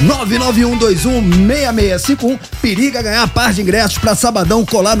 11 991216651 periga ganhar par de ingressos pra sabadão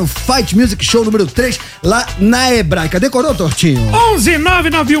colar no Fight Music Show número 3 lá na Hebraica. Decorou, Tortinho? 11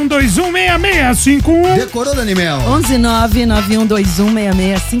 991216651. Decorou, Danimel? 11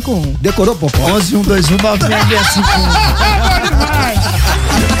 991216651. Decorou, Popó? 11 121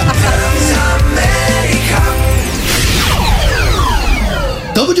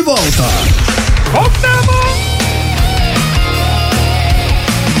 96651. Tamo de volta. Voltamos!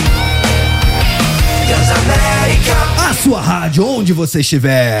 sua rádio, onde você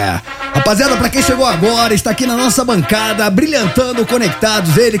estiver. Rapaziada, pra quem chegou agora, está aqui na nossa bancada, brilhantando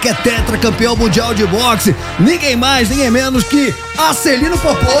Conectados, ele que é tetracampeão mundial de boxe, ninguém mais, ninguém menos que Acelino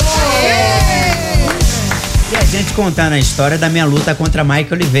Popó. E a gente contando a história da minha luta contra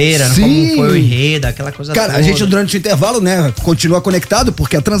Mike Oliveira, como foi o enredo, aquela coisa toda. Cara, a gente durante o intervalo, né, continua conectado,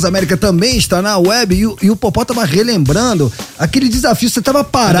 porque a Transamérica também está na web e o Popó tava relembrando aquele desafio, você tava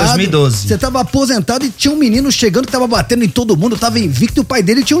parado. Em 2012. Você tava aposentado e tinha um menino chegando que tava batendo em todo mundo, tava invicto e o pai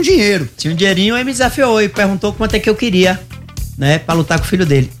dele tinha um dinheiro. Tinha um dinheirinho e me desafiou e perguntou quanto é que eu queria, né, pra lutar com o filho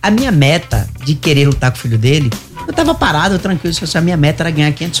dele. A minha meta de querer lutar com o filho dele, eu tava parado, tranquilo, a minha meta era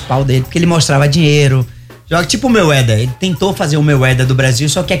ganhar 500 pau dele, porque ele mostrava dinheiro. Joga tipo o Mayweather, ele tentou fazer o Mayweather do Brasil,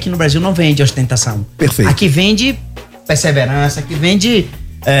 só que aqui no Brasil não vende ostentação. Perfeito. Aqui vende perseverança, aqui vende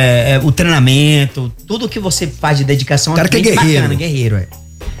o treinamento, tudo que você faz de dedicação. O cara que é guerreiro. Bacana, guerreiro, é.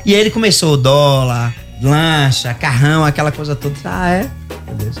 E aí ele começou dólar, lancha, carrão, aquela coisa toda.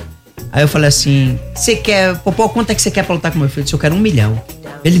 Beleza. Aí eu falei assim, você quer, Popó, quanto é que você quer pra lutar com meu filho? Eu disse, eu quero 1 milhão.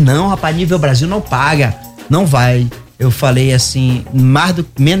 Ele, não, rapaz, nível Brasil não paga, não vai. Eu falei assim,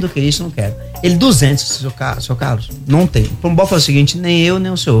 menos do que isso, não quero. Ele, 200, seu Carlos, não tem. O Popó falou o seguinte, nem eu,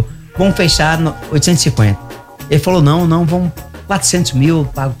 nem o senhor. Vamos fechar 850. Ele falou, não, vamos 400 mil,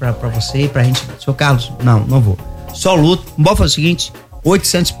 pago pra você, pra gente. Seu Carlos, não vou. Só luto. O Popó falou o seguinte,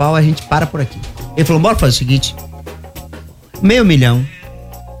 800 pau, a gente para por aqui. Ele falou, bora fazer o seguinte, 500 mil,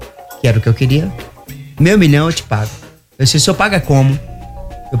 que era o que eu queria, 500 mil eu te pago. Eu disse, o senhor paga como?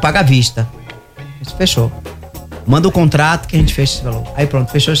 Eu pago à vista. Ele disse, fechou. Manda o contrato que a gente fecha esse valor. Aí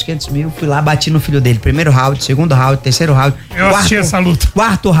pronto, fechou os 500 mil, fui lá, bati no filho dele. Primeiro round, segundo round, terceiro round. Eu assisti essa luta.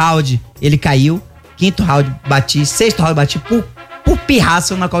 Quarto round, ele caiu. Quinto round, bati. Sexto round, bati. Por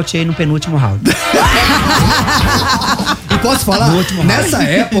pirraça, eu nocauteei no penúltimo round. E posso falar? Nessa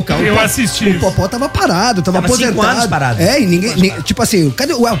época, o Popó tava parado, tava aposentado. 5 anos parado. E ninguém, tipo assim,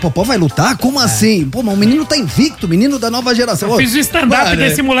 cadê o Popó vai lutar? Como assim? Pô, mas o menino tá invicto, o menino da nova geração. Eu fiz o stand-up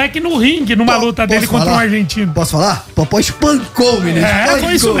desse moleque no ringue, numa luta dele contra um argentino. Posso falar? Popó espancou o menino.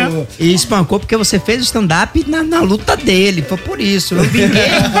 Foi isso mesmo. E espancou porque você fez o stand-up na luta dele, foi por isso. Eu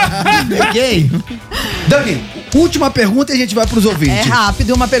vinguei. Dani, última pergunta e a gente vai pros ouvintes. É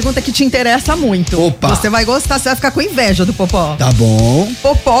rápido, uma pergunta que te interessa muito. Opa. Você vai gostar, você vai ficar com inveja do Popó. Tá bom.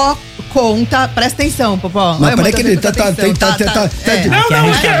 Popó conta, presta atenção, Popó. Mas peraí que ele tá.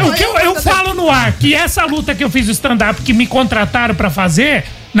 Eu falo no ar que essa luta que eu fiz o stand-up, que me contrataram pra fazer,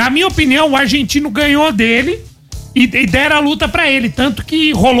 na minha opinião, o argentino ganhou dele e deram a luta pra ele. Tanto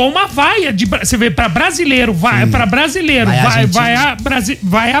que rolou uma vaia de. Você vê, pra brasileiro, vai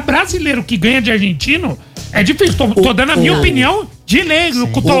a brasileiro que ganha de argentino. É difícil, tô dando a minha opinião de leigo.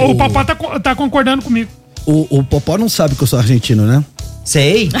 O Popó tá concordando comigo. O Popó não sabe que eu sou argentino, né?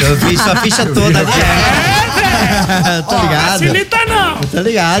 Sei, eu vi sua ficha toda. Tô ligado. Facilita não. Tô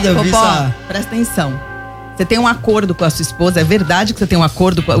ligado, eu vi Popó, presta atenção. Você tem um acordo com a sua esposa, é verdade que você tem um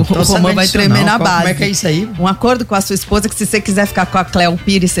acordo com a... O Romão vai tremer na base. Como é que é isso aí? Um acordo com a sua esposa que se você quiser ficar com a Cleo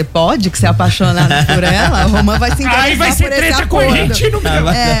Pires, você pode, que você é apaixonado por ela, o Romão vai se interessar. Aí vai ser treta com a gente no meu.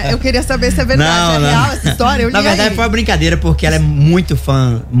 Eu queria saber se é verdade, real essa história. Na verdade foi uma brincadeira, porque ela é muito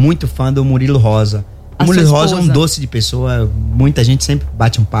fã do Murilo Rosa. O Murilo Rosa é um doce de pessoa, muita gente sempre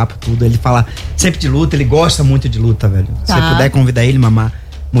bate um papo, tudo. Ele fala sempre de luta, ele gosta muito de luta, velho. Se você puder convidar ele, mamar.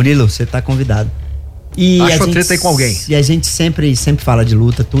 Murilo, você tá convidado. E acho a treta aí com alguém. E a gente sempre fala de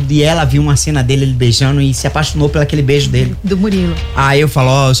luta, tudo. E ela viu uma cena dele, ele beijando, e se apaixonou por aquele beijo dele. Do Murilo. Aí eu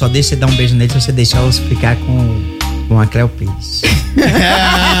falo, eu só deixo você dar um beijo nele se você deixar eu ficar com a Cleo Pires.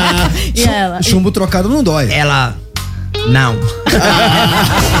 E ela? Chumbo trocado não dói. Ela... Não.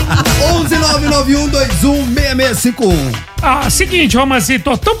 11991216651. Seguinte, Romacito,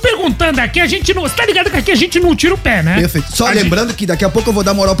 estão perguntando aqui, a gente não... Você tá ligado que aqui a gente não tira o pé, né? Perfeito. Só lembrando que daqui a pouco eu vou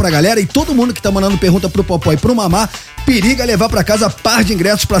dar moral pra galera e todo mundo que tá mandando pergunta pro Popó e pro Mamá, periga levar pra casa par de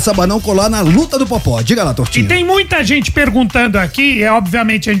ingressos pra Sabanão colar na luta do Popó. Diga lá, Tortinho. E tem muita gente perguntando aqui,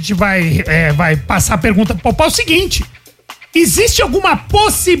 obviamente a gente vai passar a pergunta pro Popó. É o seguinte... Existe alguma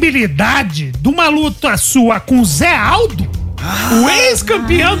possibilidade de uma luta sua com o Zé Aldo? O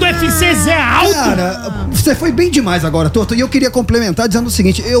ex-campeão do UFC Zé Aldo? Cara, você foi bem demais agora, Torto. E eu queria complementar dizendo o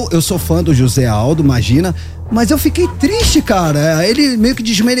seguinte, eu sou fã do José Aldo, imagina, mas eu fiquei triste, cara. Ele meio que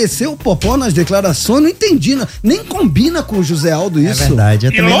desmereceu o Popó nas declarações, não entendi, nem combina com o José Aldo isso. É verdade.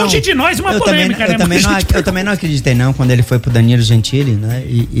 E longe de nós uma polêmica, né? Eu também não acreditei não, quando ele foi pro Danilo Gentili, né,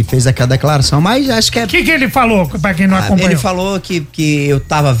 e fez aquela declaração, mas acho que é... O que ele falou, pra quem não acompanhou? Ele falou que eu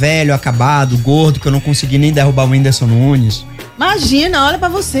tava velho, acabado, gordo, que eu não consegui nem derrubar o Whindersson Nunes. Imagina, olha pra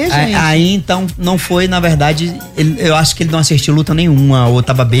você, gente. Aí, então, não foi, na verdade, eu acho que ele não assistiu luta nenhuma, ou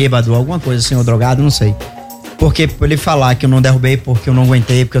tava bêbado, alguma coisa assim, ou drogado, não sei. Porque ele falar que eu não derrubei porque eu não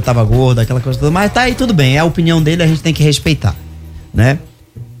aguentei, porque eu tava gordo, aquela coisa toda, mas tá aí tudo bem, é a opinião dele, a gente tem que respeitar, né?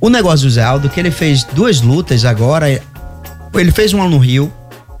 O negócio do Zé Aldo, que ele fez 2 lutas agora, ele fez uma no Rio,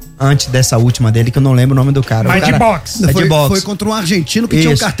 antes dessa última dele, que eu não lembro o nome do cara. Mas de boxe. De boxe. Foi contra um argentino que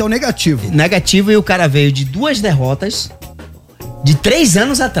tinha um cartel negativo. Negativo, e o cara veio de 2 derrotas de 3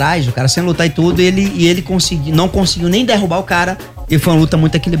 anos atrás, o cara sem lutar e tudo, e ele não conseguiu nem derrubar o cara, e foi uma luta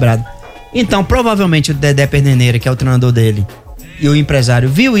muito equilibrada. Então, provavelmente o Dedé Perneneira, que é o treinador dele, e o empresário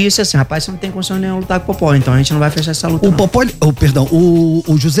viu isso e assim, rapaz, você não tem condição nenhuma de lutar com o Popó, então a gente não vai fechar essa luta.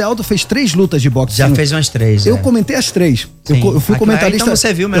 O José Aldo fez 3 lutas de boxe. Já fez umas 3. Eu comentei as 3. Eu fui comentarista. Então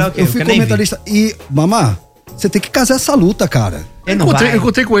você viu melhor que eu. Eu fui comentarista. E, Mamá, você tem que casar essa luta, cara. Eu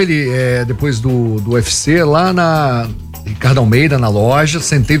encontrei com ele depois do UFC lá na Ricardo Almeida, na loja,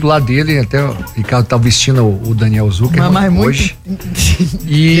 sentei do lado dele, até o Ricardo tava vestindo o Daniel Zucker hoje.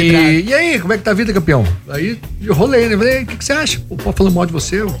 E aí, como é que tá a vida, campeão? Aí eu rolei, né? Falei, o que você acha? O Popó falando mal de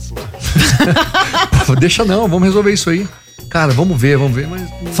você. Deixa não, vamos resolver isso aí. Cara, vamos ver, mas...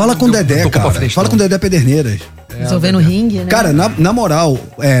 Fala com o Dedé, cara. Fala com o Dedé Pederneiras. Resolver no ringue, né? Cara, na moral,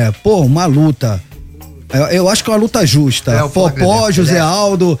 uma luta... Eu acho que é uma luta justa. Popó, José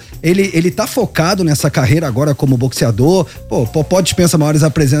Aldo, ele tá focado nessa carreira agora como boxeador. Popó dispensa maiores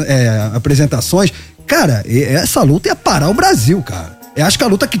apresentações. Cara, essa luta ia parar o Brasil, cara. Eu acho que é a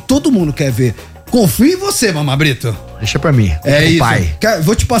luta que todo mundo quer ver. Confio em você, Mamá Brito. Deixa pra mim. É isso. Pai.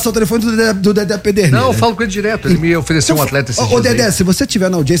 Vou te passar o telefone do Dedé Pederneiras. Não, eu falo com ele direto. Ele me ofereceu um atleta esses dias. Ô, Dedé, se você estiver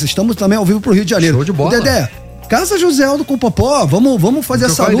na audiência, estamos também ao vivo pro Rio de Janeiro. Show de bola. Dedé, casa José Aldo com o Popó, vamos fazer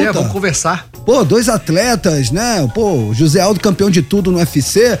essa luta. Ideia, vamos conversar. 2 atletas, né? José Aldo campeão de tudo no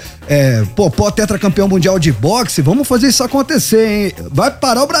UFC, Popó tetracampeão mundial de boxe, vamos fazer isso acontecer, hein? Vai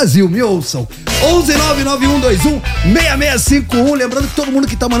parar o Brasil, me ouçam. 11991216651, lembrando que todo mundo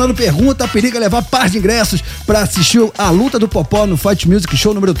que tá mandando pergunta, periga levar par de ingressos pra assistir a luta do Popó no Fight Music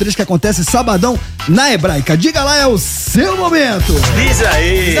Show número 3, que acontece sabadão na Hebraica. Diga lá, é o seu momento. Diz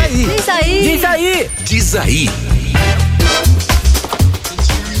aí. Diz aí. Diz aí. Diz aí. Diz aí.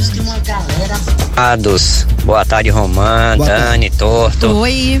 Boa tarde, Romã, Dani, Torto.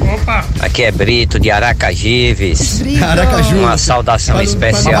 Oi. Opa. Aqui é Brito de Aracajives. Aracaju. Uma saudação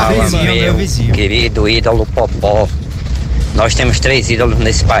especial ao meu querido ídolo Popó. Nós temos 3 ídolos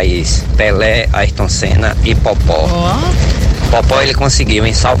nesse país: Pelé, Ayrton Senna e Popó. Popó ele conseguiu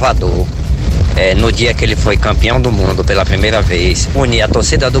em Salvador, no dia que ele foi campeão do mundo pela primeira vez, unir a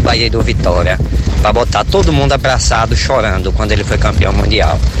torcida do Bahia e do Vitória para botar todo mundo abraçado, chorando quando ele foi campeão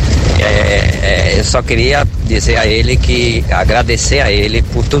mundial. Eu só queria dizer a ele agradecer a ele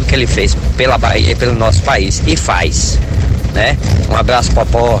por tudo que ele fez pela Bahia e pelo nosso país, e faz, né? Um abraço,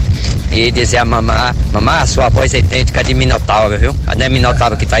 Popó, e dizer a Mamá, a sua voz é idêntica de Minotauro, viu? Não é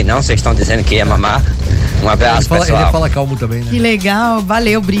Minotauro que tá aí não, vocês estão dizendo que é Mamá. Um abraço, pessoal. Ele fala calmo também, né? Que legal,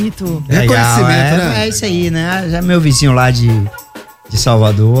 valeu, Brito. Reconhecimento, né? É isso aí, né? Já é meu vizinho lá de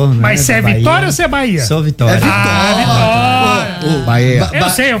Salvador, né? Mas você é Vitória ou você é Bahia? Sou Vitória. Vitória. Bahia. Eu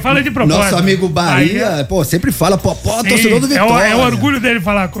sei, eu falei de propósito. Nosso amigo Bahia, sempre fala, Popó, torcedor do Vitória. É o orgulho dele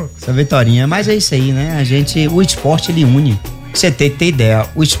falar com... Sou Vitorinha, mas é isso aí, né? O esporte, ele une. Você tem ideia,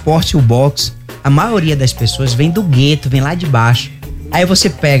 o esporte e o boxe, a maioria das pessoas vem do gueto, vem lá de baixo. Aí você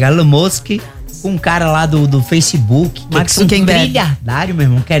pega Elon Musk com um cara lá do Facebook, que é um trilhardário, meu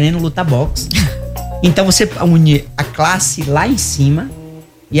irmão, querendo lutar boxe. Então você une a classe lá em cima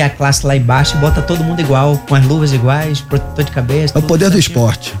e a classe lá embaixo e bota todo mundo igual, com as luvas iguais, protetor de cabeça. É o poder do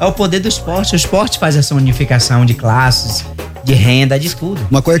esporte. É o poder do esporte. O esporte faz essa unificação de classes, de renda, de tudo.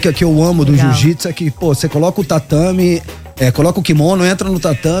 Uma coisa que eu amo do jiu-jitsu é que, você coloca o tatame, coloca o kimono, entra no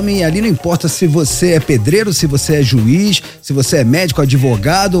tatame e ali não importa se você é pedreiro, se você é juiz, se você é médico,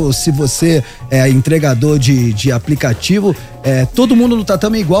 advogado, ou se você é entregador de aplicativo, todo mundo no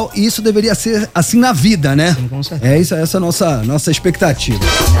tatame é igual, e isso deveria ser assim na vida, né? Sim, com certeza. Essa é a nossa expectativa.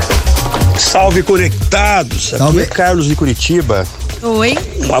 Salve, Conectados. Salve. Aqui é Carlos de Curitiba. Oi.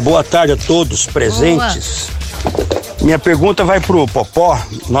 Uma boa tarde a todos presentes. Minha pergunta vai pro Popó,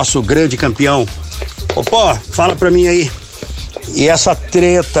 nosso grande campeão. Popó, fala pra mim aí. E essa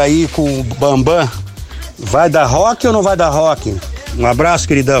treta aí com o Bambam, vai dar rock ou não vai dar rock? Um abraço,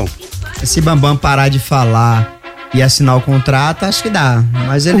 queridão. Se Bambam parar de falar e assinar o contrato, acho que dá.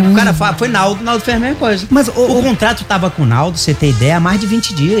 Mas o cara foi Naldo fez a mesma coisa. Mas o contrato tava com o Naldo, você tem ideia, há mais de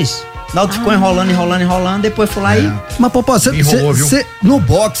 20 dias. Naldo ficou enrolando, depois foi lá e... Mas, Popó, no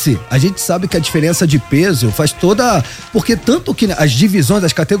boxe, a gente sabe que a diferença de peso faz toda... Porque tanto que as divisões,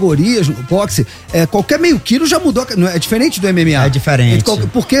 as categorias no boxe, qualquer meio quilo já mudou. É diferente do MMA. É diferente.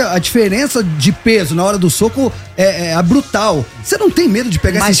 Porque a diferença de peso na hora do soco é brutal. Você não tem medo de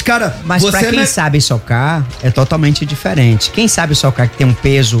pegar esses caras... Mas pra quem sabe socar, é totalmente diferente. Quem sabe socar que tem um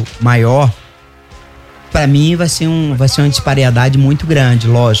peso maior, pra mim vai ser uma disparidade muito grande,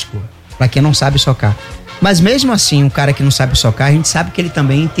 lógico. Pra quem não sabe socar. Mas mesmo assim, um cara que não sabe socar, a gente sabe que ele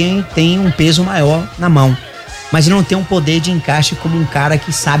também tem um peso maior na mão. Mas ele não tem um poder de encaixe como um cara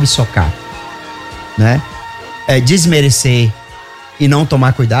que sabe socar, né? Desmerecer e não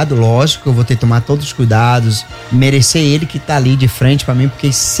tomar cuidado, lógico, eu vou ter que tomar todos os cuidados, merecer ele que tá ali de frente pra mim,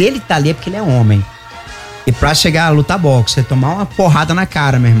 porque se ele tá ali é porque ele é homem. E pra chegar a lutar boxe, você tomar uma porrada na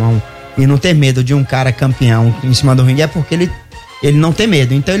cara, meu irmão, e não ter medo de um cara campeão em cima do ringue, é porque ele não tem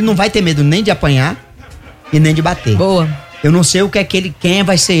medo. Então ele não vai ter medo nem de apanhar e nem de bater. Boa. Eu não sei quem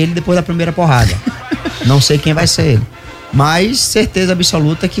vai ser ele depois da primeira porrada. Não sei quem vai ser ele. Mas certeza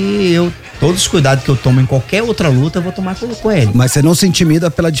absoluta que todos os cuidados que eu tomo em qualquer outra luta, eu vou tomar com ele. Mas você não se intimida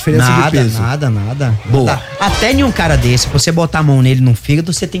pela diferença de peso? Nada. Boa. Até em um cara desse, você botar a mão nele no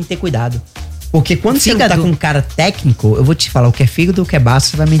fígado, você tem que ter cuidado. Porque quando você lutar com um cara técnico, eu vou te falar o que é fígado, o que é baço,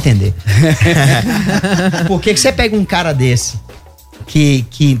 você vai me entender. Porque você pega um cara desse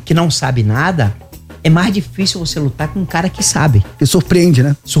que não sabe nada, é mais difícil você lutar com um cara que sabe. Que surpreende,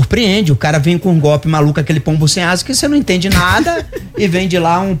 né? Surpreende. O cara vem com um golpe maluco, aquele pombo sem asa, que você não entende nada, e vem de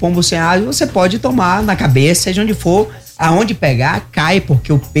lá um pombo sem asa, você pode tomar na cabeça, seja onde for, aonde pegar, cai,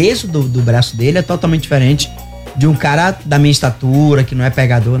 porque o peso do braço dele é totalmente diferente de um cara da minha estatura, que não é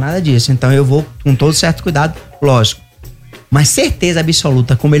pegador, nada disso. Então eu vou com todo certo cuidado, lógico. Mas certeza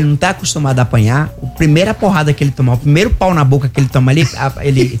absoluta, como ele não tá acostumado a apanhar, a primeira porrada que ele tomar, o primeiro pau na boca que ele toma,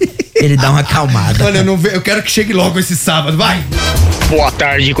 ele dá uma acalmada. Olha, eu quero que chegue logo esse sábado, vai! Boa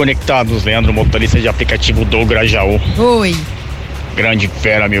tarde, Conectados. Leandro, motorista de aplicativo do Grajaú. Oi. Grande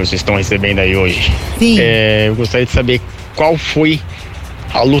fera, meu, vocês estão recebendo aí hoje. Sim. Eu gostaria de saber qual foi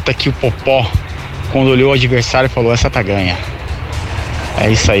a luta que o Popó, quando olhou o adversário, falou: essa tá ganha. É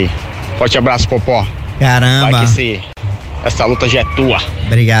isso aí. Forte abraço, Popó. Caramba. Vai que essa luta já é tua.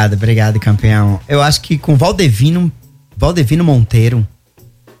 Obrigado, campeão. Eu acho que com Valdevino Monteiro,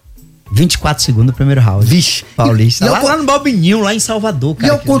 24 segundos, primeiro round. Vixe. Paulista. Lá no Balbininho, lá em Salvador, cara. E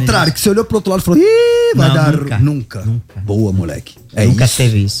ao contrário, que você olhou pro outro lado e falou: nunca. Boa, moleque. Nunca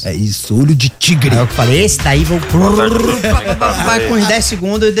teve isso. É isso, olho de tigre. Aí eu falei, esse daí vou... Vai com uns 10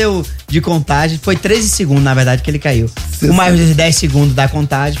 segundos e deu de contagem. Foi 13 segundos, na verdade, que ele caiu. Com mais de 10 segundos da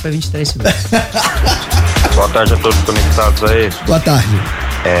contagem, foi 23 segundos. Boa tarde a todos conectados aí. Boa tarde.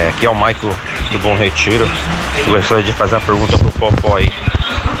 Aqui é o Michael do Bom Retiro. Eu gostaria de fazer uma pergunta pro Popó aí.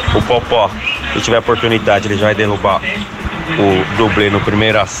 O Popó, se tiver oportunidade, ele já vai derrubar o dublê no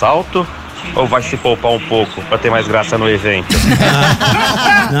primeiro assalto ou vai se poupar um pouco pra ter mais graça no evento?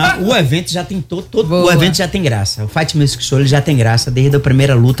 Não, o evento já tem o evento já tem graça. O Fight Music Show ele já tem graça desde a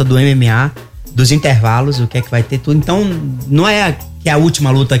primeira luta do MMA, dos intervalos, o que é que vai ter tudo. Então, não é que a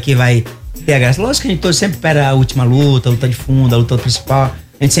última luta aqui vai ter a graça. Lógico que a gente sempre espera a última luta, a luta de fundo, a luta principal.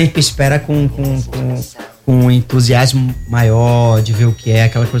 A gente sempre espera com um entusiasmo maior de ver o que é,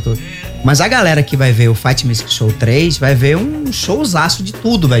 aquela coisa toda. Mas a galera que vai ver o Fight Music Show 3 vai ver um showzaço de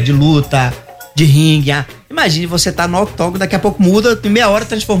tudo, velho. De luta, de ringue. Imagine você tá no octógono, daqui a pouco muda, em meia hora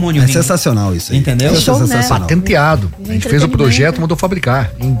transformou em um ringue. Sensacional isso aí. Entendeu? É sensacional. Patenteado. A gente fez o projeto, mandou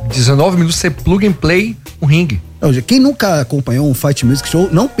fabricar. Em 19 minutos você plug and play um ringue. Quem nunca acompanhou um Fight Music Show,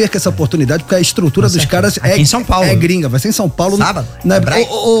 não perca essa oportunidade, porque a estrutura dos caras aqui em São Paulo. É gringa. Vai ser em São Paulo. Sábado.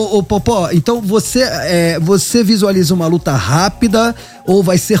 Ô, Popó, então você visualiza uma luta rápida ou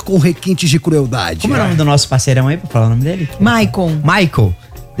vai ser com requintes de crueldade? Como é o nome do nosso parceirão aí, pra falar o nome dele? Michael.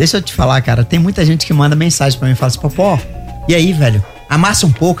 Deixa eu te falar, cara, tem muita gente que manda mensagem pra mim e fala assim: Popó, e aí, velho? Amassa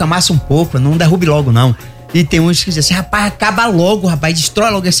um pouco, não derrube logo, não. E tem uns que dizem assim: rapaz, acaba logo, rapaz,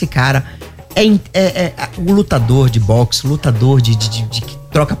 destrói logo esse cara. O lutador de boxe, lutador de que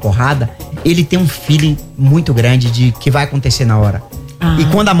troca porrada, ele tem um feeling muito grande de que vai acontecer na hora. E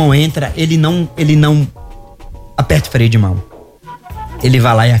quando a mão entra, ele não aperta o freio de mão. Ele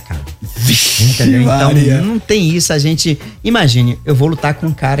vai lá e acaba. Vixe, entendeu? Então não tem isso. A gente... Imagine, eu vou lutar com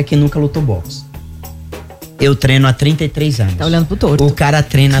um cara que nunca lutou boxe. Eu treino há 33 anos. Tá olhando pro torto. O cara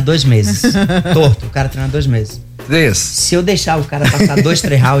treina há 2 meses. Torto, o cara treina há 2 meses. Se eu deixar o cara passar 2,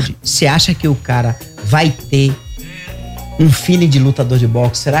 3 rounds, você acha que o cara vai ter um feeling de lutador de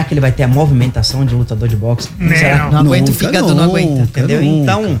boxe? Será que ele vai ter a movimentação de lutador de boxe? Não aguenta o fígado, não aguenta. Entendeu?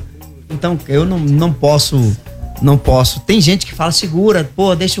 Então eu não posso não posso. Tem gente que fala, segura,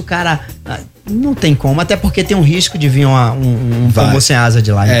 pô, deixa o cara... Não tem como, até porque tem um risco de vir um pombo sem asa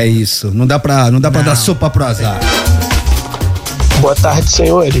de lá. É isso, não dá pra dar sopa pro azar. Boa tarde,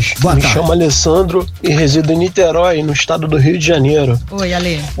 senhores. Boa tarde. Me chamo Alessandro e resido em Niterói, no estado do Rio de Janeiro. Oi,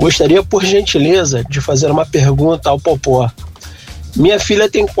 Ale. Gostaria, por gentileza, de fazer uma pergunta ao Popó. Minha filha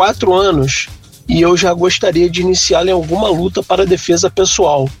tem 4 anos e eu já gostaria de iniciá-la em alguma luta para defesa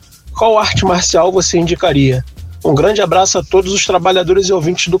pessoal. Qual arte marcial você indicaria? Um grande abraço a todos os trabalhadores e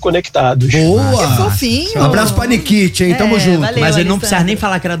ouvintes do Conectados. Boa! Que fofinho. Um abraço pra Nikit, hein? Tamo junto. Valeu, Mas ele não precisava nem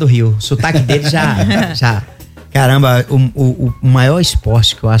falar que era do Rio. O sotaque dele já... Caramba, o maior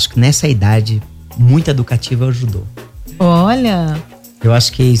esporte que eu acho que nessa idade, muito educativa, é o judô. Olha. Eu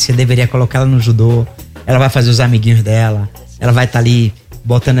acho que você deveria colocar ela no judô. Ela vai fazer os amiguinhos dela. Ela vai estar ali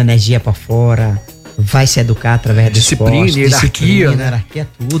botando energia pra fora. Vai se educar através do esporte. Disciplina, hierarquia,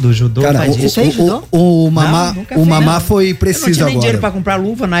 tudo. O judô Cara, faz isso. o Mamá foi preciso agora. Eu não tinha nem agora. dinheiro pra comprar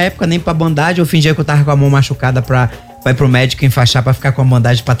luva na época, nem pra bandagem. Eu fingia que eu tava com a mão machucada pra ir pro médico enfaixar pra ficar com a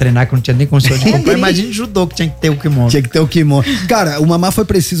bandagem pra treinar, que eu não tinha nem condição de comprar. Imagina judô que tinha que ter o kimono. Tinha que ter o kimono. Cara, o Mamá foi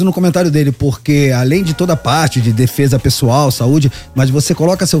preciso no comentário dele, porque além de toda a parte de defesa pessoal, saúde, mas você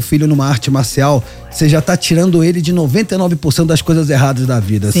coloca seu filho numa arte marcial, você já tá tirando ele de 99% das coisas erradas da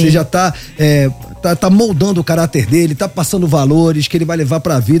vida. Sim. Você já tá moldando o caráter dele, tá passando valores que ele vai levar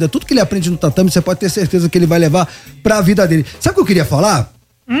pra vida. Tudo que ele aprende no tatame, você pode ter certeza que ele vai levar pra vida dele. Sabe o que eu queria falar?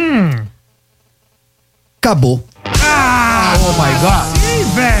 Acabou. Oh my God. Sim,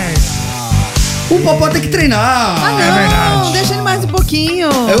 velho. O Popó tem que treinar. Não, É verdade. deixa ele mais um pouquinho.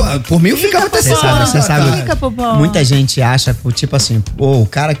 Por mim, eu ficava até Você sabe, Fica, Popó. muita gente acha, tipo assim, o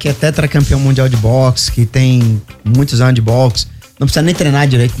cara que é tetracampeão mundial de boxe, que tem muitos anos de boxe, não precisa nem treinar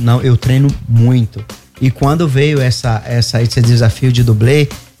direito, não. Eu treino muito. E quando veio esse desafio de dublê,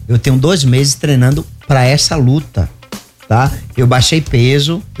 eu tenho 2 meses treinando pra essa luta, tá? Eu baixei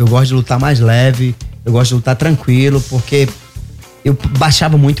peso, eu gosto de lutar mais leve, eu gosto de lutar tranquilo, porque eu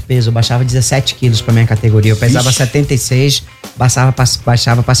baixava muito peso, eu baixava 17 quilos pra minha categoria, eu pesava 76, baixava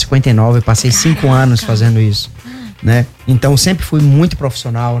pra 59, eu passei 5 anos fazendo isso, né? Então eu sempre fui muito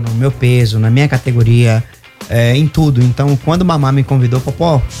profissional no meu peso, na minha categoria, em tudo. Então quando o Mamá me convidou,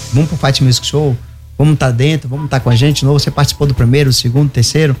 Popó, vamos pro Fight Music Show, vamos estar dentro, vamos estar com a gente de novo, você participou do primeiro, do segundo, do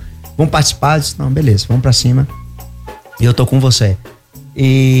terceiro, vamos participar? Eu disse, não, beleza, vamos pra cima, e eu tô com você.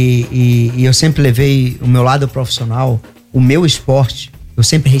 E eu sempre levei o meu lado profissional, o meu esporte, eu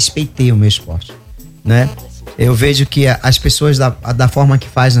sempre respeitei o meu esporte, né? Eu vejo que as pessoas da forma que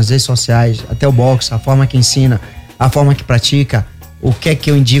faz nas redes sociais, até o boxe, a forma que ensina, a forma que pratica, o que é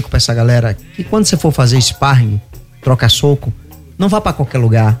que eu indico pra essa galera? Que quando você for fazer sparring, troca soco, não vá pra qualquer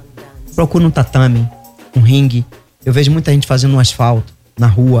lugar, procura um tatame, um ringue. Eu vejo muita gente fazendo no asfalto, na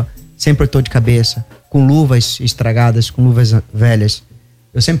rua, sem protetor de cabeça, com luvas estragadas, com luvas velhas.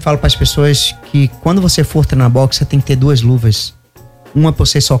 Eu sempre falo para as pessoas que quando você for treinar boxe, você tem que ter 2 luvas. Uma para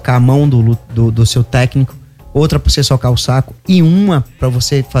você socar a mão do seu técnico, outra para você socar o saco e uma para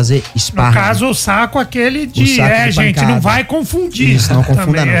você fazer sparring. No caso, o saco aquele de... gente, pancada. não vai confundir. Isso, não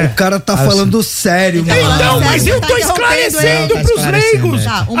confunda não. O cara tá falando sério, mano. Então, mas eu Tá tô interrompendo esclarecendo ele. pros leigos.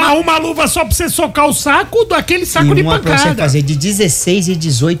 Tá, Uma luva só pra você socar o saco daquele saco E de uma pra você pancada. fazer de 16 e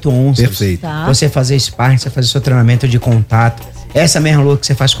 18 onças. Perfeito. Tá. Você fazer sparring, você fazer seu treinamento de contato. Essa mesma luva que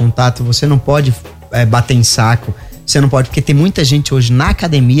você faz contato, você não pode bater em saco. Você não pode, porque tem muita gente hoje na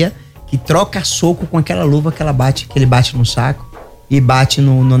academia que troca soco com aquela luva que ele bate no saco e bate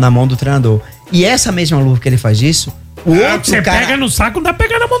na mão do treinador. E essa mesma luva que ele faz isso, o outro você cara... pega no saco, não dá pra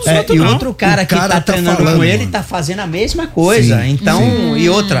pegar na mão dos outros, E não. outro cara que tá treinando falando, com ele mano. tá fazendo a mesma coisa. Sim, Então, e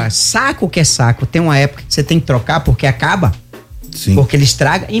outra, saco que é saco, tem uma época que você tem que trocar porque acaba. Sim. Porque ele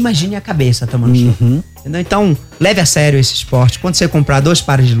estraga. Imagine a cabeça tomando soco. Entendeu? Então, leve a sério esse esporte. Quando você comprar 2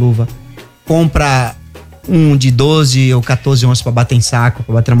 pares de luva, compra um de 12 ou 14 onças pra bater em saco,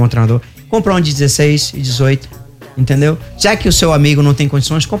 pra bater na mão do treinador. Compra um de 16 e 18. Entendeu? Já que o seu amigo não tem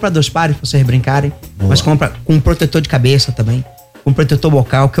condições, compra 2 pares pra vocês brincarem. Boa. Mas compra com um protetor de cabeça também. Com protetor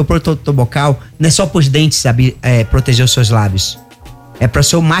bucal, que o protetor bucal não é só pros dentes, sabe, proteger os seus lábios. É para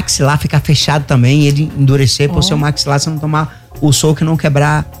seu maxilar ficar fechado também e ele endurecer pro seu maxilar, você não tomar o soco e não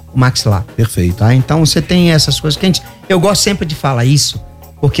quebrar o maxilar. Perfeito. Tá? Então você tem essas coisas que eu gosto sempre de falar isso,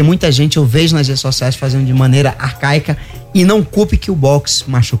 porque muita gente eu vejo nas redes sociais fazendo de maneira arcaica e não culpe que o boxe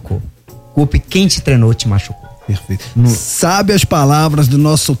machucou. Culpe quem te treinou te machucou. Perfeito. Sabe as palavras do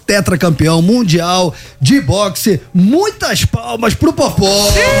nosso tetracampeão mundial de boxe. Muitas palmas pro Popó.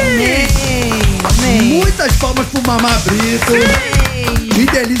 Amém. Muitas palmas pro Mamá Brito.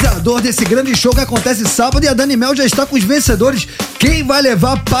 Idealizador desse grande show que acontece sábado, e a Dani Mel já está com os vencedores. Quem vai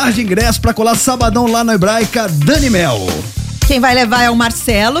levar par de ingressos pra colar sabadão lá na Hebraica? Dani Mel. Quem vai levar é o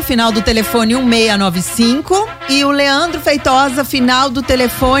Marcelo, final do telefone 1695, e o Leandro Feitosa, final do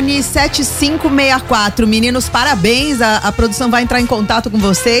telefone 7564. Meninos, parabéns, a produção vai entrar em contato com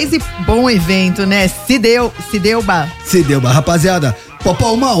vocês, e bom evento, né? Se deu, Bah. Se deu, Bah. Rapaziada,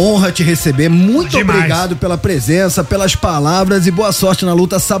 Popó, uma honra te receber, muito obrigado pela presença, pelas palavras, e boa sorte na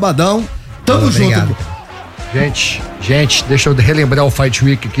luta sabadão. Tamo junto. Gente, deixa eu relembrar o Fight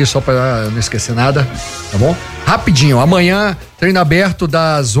Week aqui, só pra não esquecer nada, tá bom? Rapidinho, amanhã, treino aberto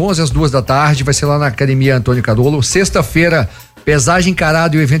das 11 às 2 da tarde, vai ser lá na Academia Antônio Cadolo. Sexta-feira, pesagem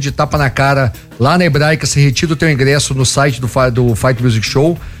encarada e o evento de tapa na cara lá na Hebraica. Se retira o teu ingresso no site do Fight Music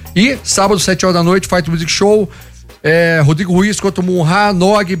Show. E sábado, 7 horas da noite, Fight Music Show, Rodrigo Ruiz contra o Munha,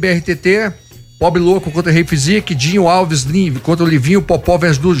 Nog, BRTT, Bob Louco contra o Rei Physique, Dinho Alves contra o Livinho, Popó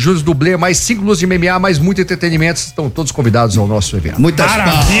versus Júlio Dublê, mais 5 luzes de MMA, mais muito entretenimento. Estão todos convidados ao nosso evento. Muitas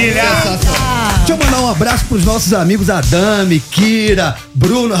maravilha! Deixa eu mandar um abraço pros nossos amigos Adame, Kira,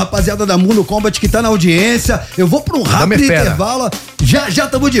 Bruno, rapaziada da Mundo Combat que tá na audiência. Eu vou pra um rápido intervalo. Já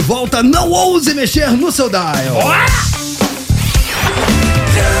estamos de volta. Não ouse mexer no seu dial.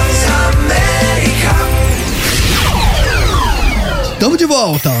 Tamo de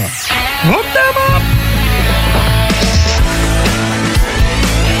volta. Voltamos!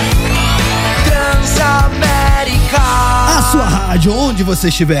 Transamérica. A sua rádio, onde você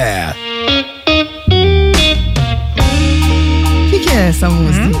estiver. O que é essa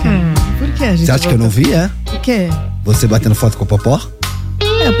música? Por que a gente... Você acha que eu não vi, é? O quê? Você batendo foto com o Popó?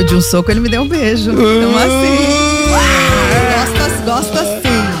 Eu pedi um soco, ele me deu um beijo. Então assim... Gosta assim.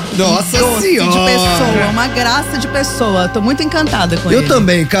 Nossa Doce senhora. de pessoa, uma graça de pessoa. Tô muito encantada com ele. Eu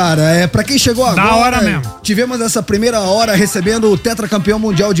também, cara. Pra quem chegou agora, da hora mesmo. Tivemos essa primeira hora recebendo o tetracampeão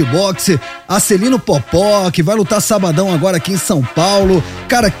mundial de boxe, Acelino Popó, que vai lutar sabadão agora aqui em São Paulo.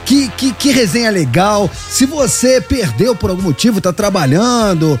 Cara, que resenha legal. Se você perdeu por algum motivo, tá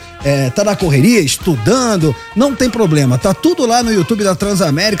trabalhando, tá na correria, estudando, não tem problema. Tá tudo lá no YouTube da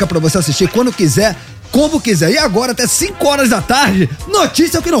Transamérica pra você assistir quando quiser, como quiser. E agora, até 5 horas da tarde,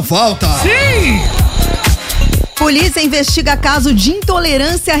 notícia é o que não falta. Sim! Polícia investiga caso de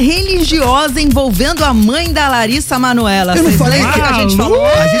intolerância religiosa envolvendo a mãe da Larissa Manoela. Eu não falei que a gente falou?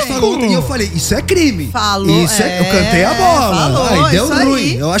 A gente falou ontem e eu falei, isso é crime. Falou. Isso eu cantei a bola. Falou, aí deu ruim.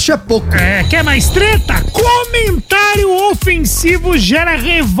 Aí. Eu acho é pouco. Quer mais treta? Comentário ofensivo gera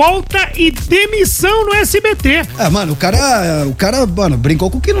revolta e demissão no SBT. Mano, o cara, mano, brincou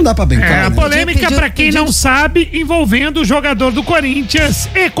com o que não dá pra brincar. A polêmica, pra quem não sabe, envolvendo o jogador do Corinthians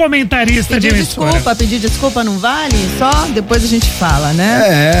e comentarista de emissora. Pedir desculpa não vale? Só depois a gente fala,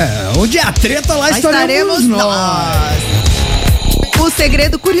 né? Onde é a treta, lá estaremos nós. O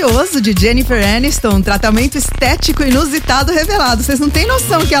segredo curioso de Jennifer Aniston, tratamento estético inusitado revelado. Vocês não têm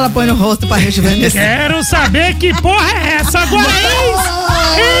noção que ela põe no rosto pra rejuvenescer. Quero saber que porra é essa. Agora,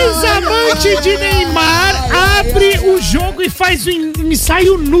 ex-amante de Neymar abre o jogo e faz o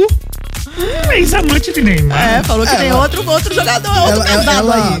ensaio nu. Ex-amante de Neymar. Falou que tem outro jogador, outro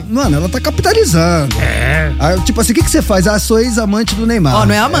casado aí. Mano, ela tá capitalizando. Tipo assim, o que você faz? Sou ex-amante do Neymar.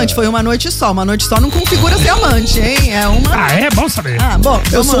 Não é amante, foi uma noite só. Uma noite só não configura ser amante, hein? É uma... é bom saber. Bom,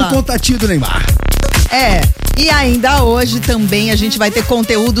 eu sou um contatinho do Neymar. E ainda hoje também a gente vai ter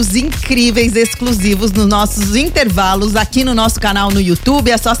conteúdos incríveis, exclusivos nos nossos intervalos aqui no nosso canal no YouTube.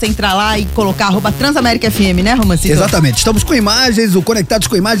 É só você entrar lá e colocar @TransaméricaFM, né, Romancito? Exatamente. Estamos com imagens, o Conectados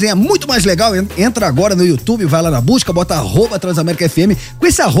com Imagens é muito mais legal. Entra agora no YouTube, vai lá na busca, bota @TransaméricaFM. Com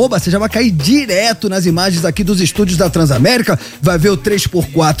esse @ você já vai cair direto nas imagens aqui dos estúdios da Transamérica. Vai ver o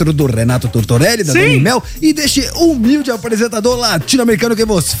 3x4 do Renato Tortorelli, da Dani Mel, e deste humilde apresentador latino-americano que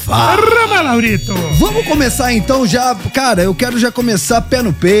vos fala. Rama, Laurito! Vamos começar então já, cara, eu quero já começar pé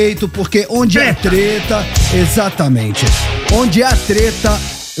no peito, porque onde há treta, exatamente, onde há treta,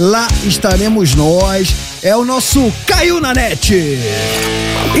 lá estaremos nós. É o nosso Caiu na Net.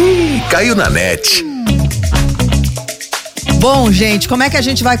 Caiu na Net. Bom, gente, como é que a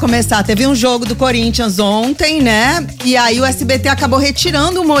gente vai começar? Teve um jogo do Corinthians ontem, né? E aí o SBT acabou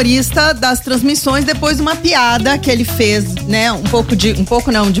retirando o humorista das transmissões depois de uma piada que ele fez, né?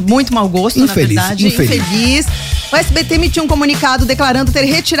 De muito mau gosto, infeliz, na verdade. Infeliz. O SBT emitiu um comunicado declarando ter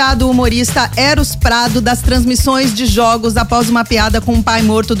retirado o humorista Eros Prado das transmissões de jogos após uma piada com o pai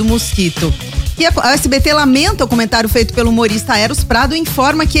morto do mosquito. que a SBT lamenta o comentário feito pelo humorista Eros Prado e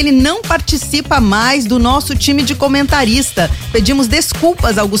informa que ele não participa mais do nosso time de comentarista. Pedimos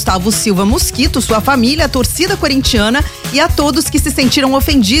desculpas ao Gustavo Silva Mosquito, sua família, a torcida corintiana e a todos que se sentiram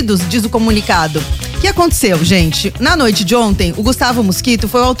ofendidos, diz o comunicado. O que aconteceu, gente? Na noite de ontem, o Gustavo Mosquito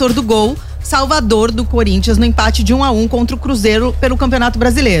foi o autor do gol salvador do Corinthians no empate de 1-1 contra o Cruzeiro pelo Campeonato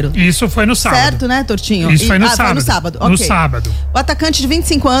Brasileiro. Isso foi no sábado. Certo, né, Tortinho? Isso foi no sábado. Foi no sábado. No Okay. sábado. O atacante de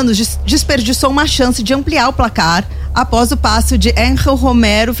 25 anos desperdiçou uma chance de ampliar o placar após o passe de Angel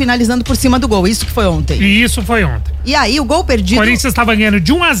Romero finalizando por cima do gol. Isso que foi ontem. E isso foi ontem. E aí, o gol perdido... O Corinthians estava ganhando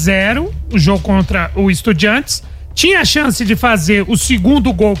de 1-0 o jogo contra o Estudiantes. Tinha a chance de fazer o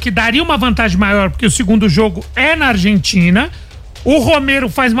segundo gol, que daria uma vantagem maior, porque o segundo jogo é na Argentina. O Romero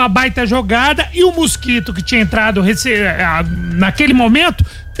faz uma baita jogada e o Mosquito, que tinha entrado naquele momento,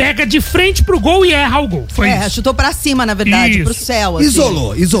 pega de frente pro gol e erra o gol. Foi isso. Chutou pra cima, na verdade, isso. Pro céu. Assim.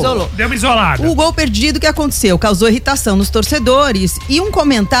 Isolou. Deu uma isolada. O gol perdido que aconteceu causou irritação nos torcedores e um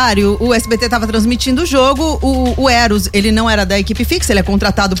comentário, o SBT tava transmitindo o jogo, o Eros, ele não era da equipe fixa, ele é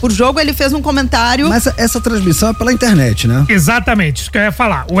contratado por jogo, ele fez um comentário... Mas essa transmissão é pela internet, né? Exatamente, isso que eu ia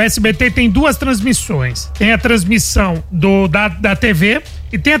falar. O SBT tem duas transmissões. Tem a transmissão da TV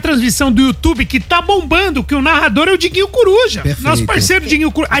e tem a transmissão do YouTube que tá bombando, que o narrador é o Diguinho Coruja. Perfeito. Nosso parceiro Diguinho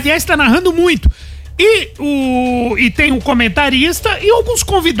Coruja. Aliás, tá narrando muito. E tem um comentarista e alguns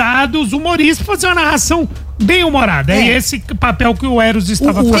convidados, humoristas, pra fazer uma narração bem humorada. É esse papel que o Eros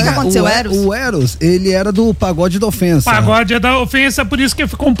estava fazendo. O que aconteceu, Eros? O Eros, ele era do Pagode da Ofensa. Pagode da Ofensa, por isso que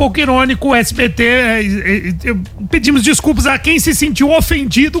ficou um pouco irônico o SBT. Pedimos desculpas a quem se sentiu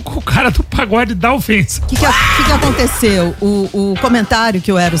ofendido com o cara do Pagode da Ofensa. O que aconteceu? O comentário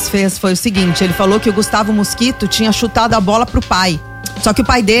que o Eros fez foi o seguinte, ele falou que o Gustavo Mosquito tinha chutado a bola pro pai. Só que o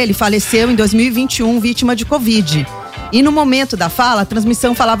pai dele faleceu em 2021, vítima de Covid. E no momento da fala, a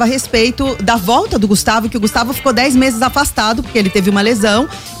transmissão falava a respeito da volta do Gustavo, que o Gustavo ficou 10 meses afastado, porque ele teve uma lesão,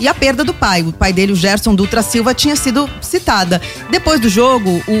 e a perda do pai. O pai dele, o Gerson Dutra Silva, tinha sido citada. Depois do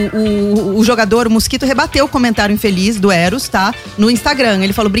jogo, o jogador, o Mosquito, rebateu o comentário infeliz do Eros, tá? No Instagram.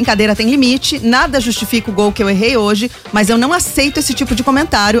 Ele falou, brincadeira tem limite, nada justifica o gol que eu errei hoje, mas eu não aceito esse tipo de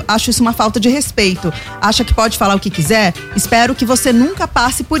comentário, acho isso uma falta de respeito. Acha que pode falar o que quiser? Espero que você nunca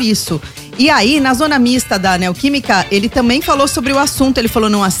passe por isso. E aí, na zona mista da Neoquímica, ele também falou sobre o assunto. Ele falou,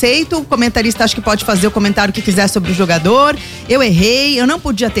 não aceito, o comentarista acha que pode fazer o comentário que quiser sobre o jogador. Eu errei, eu não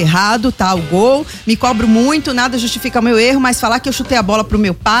podia ter errado, tá? O gol, me cobro muito, nada justifica o meu erro, mas falar que eu chutei a bola pro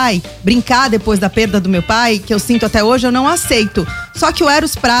meu pai, brincar depois da perda do meu pai, que eu sinto até hoje, eu não aceito. Só que o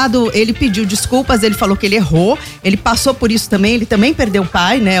Eros Prado, ele pediu desculpas, ele falou que ele errou, ele passou por isso também, ele também perdeu o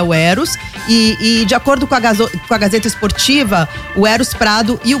pai, né, o Eros, e de acordo com a Gazeta Esportiva, o Eros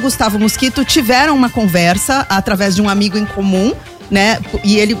Prado e o Gustavo Mosquito tiveram uma conversa através de um amigo em comum, né?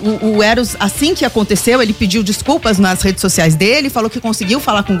 E o Eros, assim que aconteceu, ele pediu desculpas nas redes sociais dele, falou que conseguiu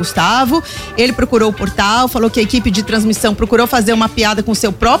falar com o Gustavo, ele procurou o portal, falou que a equipe de transmissão procurou fazer uma piada com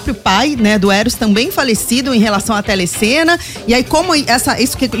seu próprio pai, né? Do Eros, também falecido, em relação à telecena, e aí como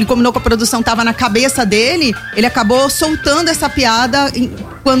isso que ele combinou com a produção tava na cabeça dele, ele acabou soltando essa piada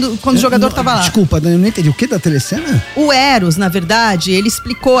quando o jogador tava lá. Desculpa, eu não entendi, o que da telecena? O Eros, na verdade, ele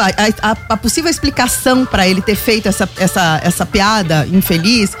explicou a possível explicação para ele ter feito essa piada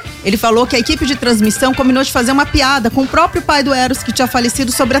infeliz. Ele falou que a equipe de transmissão combinou de fazer uma piada com o próprio pai do Eros, que tinha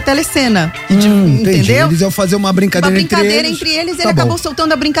falecido, sobre a telecena. Entendeu? Eles iam fazer uma brincadeira entre eles. Ele acabou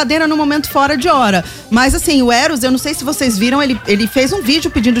soltando a brincadeira no momento fora de hora. Mas assim, o Eros, eu não sei se vocês viram, ele fez um vídeo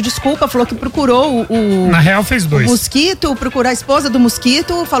pedindo desculpa, falou que procurou Na real, fez 2. O Mosquito, procurou a esposa do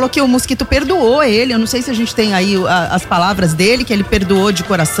Mosquito, falou que o Mosquito perdoou ele. Eu não sei se a gente tem aí as palavras dele, que ele perdoou de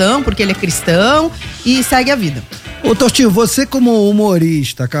coração, porque ele é cristão e segue a vida. Ô, Tortinho, você como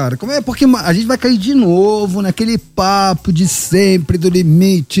humorista, cara, como é? Porque a gente vai cair de novo naquele papo de sempre, do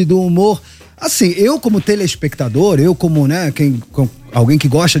limite, do humor. Assim, eu como telespectador, eu como, né, alguém que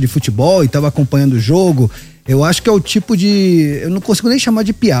gosta de futebol e tava acompanhando o jogo, eu acho que é o tipo de... Eu não consigo nem chamar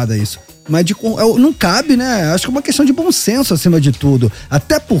de piada isso. Mas não cabe, né? Acho que é uma questão de bom senso acima de tudo.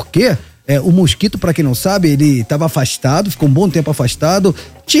 Até porque... o Mosquito, pra quem não sabe, ele estava afastado, ficou um bom tempo afastado,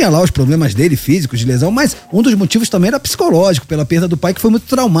 tinha lá os problemas dele, físicos, de lesão, mas um dos motivos também era psicológico, pela perda do pai, que foi muito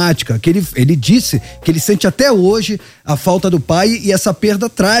traumática, que ele disse que ele sente até hoje a falta do pai e essa perda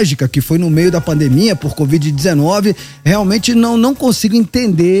trágica, que foi no meio da pandemia, por Covid-19, realmente não consigo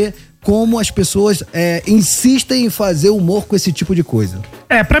entender como as pessoas insistem em fazer humor com esse tipo de coisa.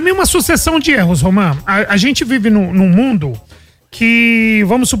 Pra mim é uma sucessão de erros, Romão. A gente vive num mundo que,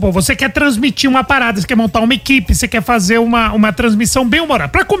 vamos supor, você quer transmitir uma parada, você quer montar uma equipe, você quer fazer uma transmissão bem humorada.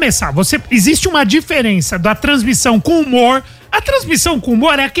 Pra começar, existe uma diferença da transmissão com humor, a A transmissão com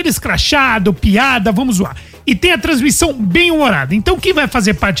humor é aquele escrachado, piada, vamos zoar. E tem a transmissão bem humorada. Então quem vai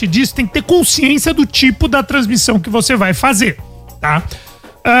fazer parte disso tem que ter consciência do tipo da transmissão que você vai fazer, tá?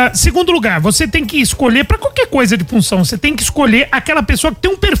 Segundo lugar, você tem que escolher pra qualquer coisa de função, você tem que escolher aquela pessoa que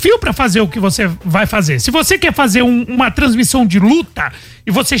tem um perfil pra fazer o que você vai fazer. Se você quer fazer uma transmissão de luta e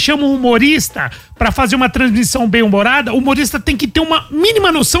você chama um humorista pra fazer uma transmissão bem humorada, o humorista tem que ter uma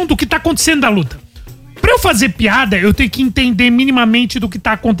mínima noção do que tá acontecendo na luta. Pra eu fazer piada, eu tenho que entender minimamente do que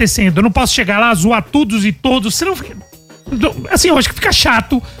tá acontecendo. Eu não posso chegar lá, zoar todos e todos, senão assim, eu acho que fica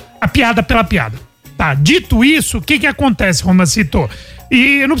chato a piada pela piada. Tá, dito isso, o que acontece, Roma citou?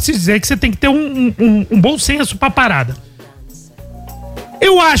 E eu não preciso dizer que você tem que ter um bom senso pra parada.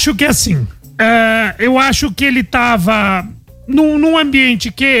 Eu acho que assim, eu acho que ele tava num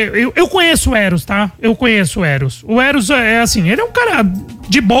ambiente que... Eu conheço o Eros, tá? Eu conheço o Eros. O Eros é assim, ele é um cara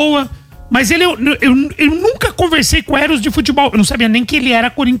de boa, mas eu nunca conversei com o Eros de futebol. Eu não sabia nem que ele era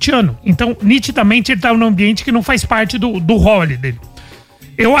corintiano. Então, nitidamente, ele tava num ambiente que não faz parte do role dele.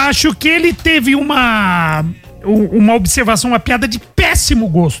 Eu acho que ele teve uma observação, uma piada de péssimo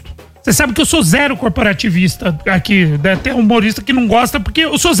gosto. Você sabe que eu sou zero corporativista aqui, tem humorista que não gosta, porque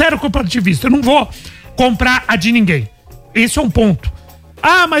eu sou zero corporativista, eu não vou comprar a de ninguém. Esse é um ponto.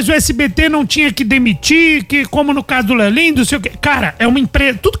 Ah, mas o SBT não tinha que demitir, que como no caso do Lelim, não sei o quê. Cara, é uma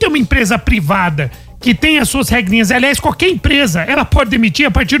empresa, tudo que é uma empresa privada, que tem as suas regrinhas, aliás, qualquer empresa, ela pode demitir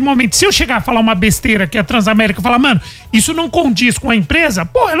a partir do momento, se eu chegar a falar uma besteira que a Transamérica falar, mano, isso não condiz com a empresa,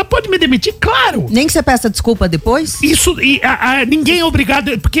 pô, ela pode me demitir, claro. Nem que você peça desculpa depois? Isso, ninguém é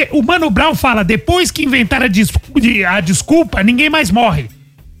obrigado, porque o Mano Brown fala, depois que inventaram a desculpa, ninguém mais morre.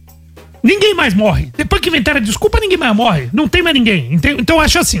 Ninguém mais morre. Depois que inventaram a desculpa, ninguém mais morre. Não tem mais ninguém. Então eu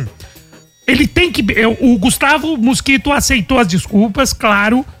acho assim, ele tem que... O Gustavo Mosquito aceitou as desculpas,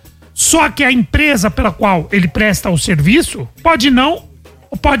 claro. Só que a empresa pela qual ele presta o serviço pode não,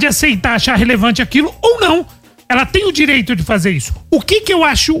 pode aceitar, achar relevante aquilo ou não. Ela tem o direito de fazer isso. O que eu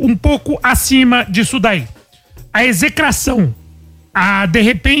acho um pouco acima disso daí? A execração. De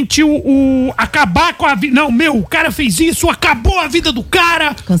repente, acabar com a vida. Não, o cara fez isso, acabou a vida do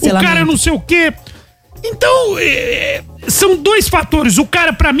cara. O cara não sei o quê. Então, são dois fatores.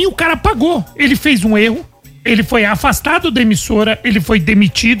 Pra mim, o cara pagou. Ele fez um erro. Ele foi afastado da emissora, ele foi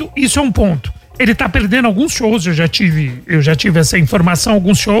demitido, isso é um ponto. Ele tá perdendo alguns shows, eu já tive essa informação,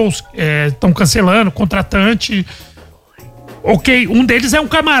 alguns shows estão cancelando, contratante. Ok, um deles é um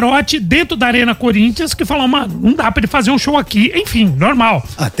camarote dentro da Arena Corinthians que falou, mano, não dá pra ele fazer um show aqui, enfim, normal.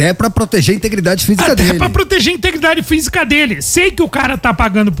 Até pra proteger a integridade física dele. Até pra proteger a integridade física dele. Sei que o cara tá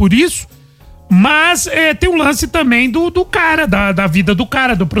pagando por isso, mas tem um lance também do cara, da vida do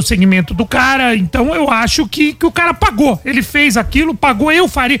cara, do prosseguimento do cara. Então eu acho que o cara pagou. Ele fez aquilo, pagou, eu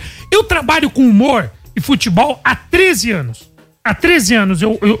faria. Eu trabalho com humor e futebol há 13 anos. Há 13 anos.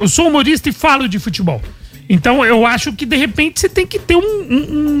 Eu sou humorista e falo de futebol. Então eu acho que de repente você tem que ter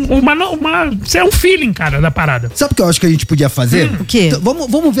um feeling, cara, da parada. Sabe o que eu acho que a gente podia fazer? O quê?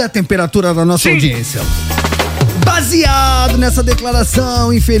 Vamos ver a temperatura da nossa audiência. Baseado nessa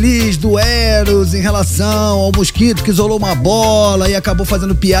declaração infeliz do Eros em relação ao mosquito que isolou uma bola e acabou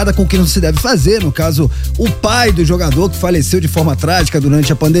fazendo piada com o que não se deve fazer, no caso, o pai do jogador que faleceu de forma trágica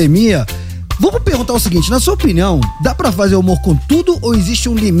durante a pandemia. Vamos perguntar o seguinte, na sua opinião, dá pra fazer humor com tudo ou existe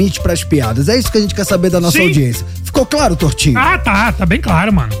um limite pras piadas? É isso que a gente quer saber da nossa audiência. Ficou claro, Tortinho? Tá bem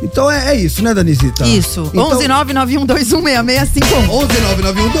claro, mano. Então é isso, né, Danisita? Isso. Então, 11991216651.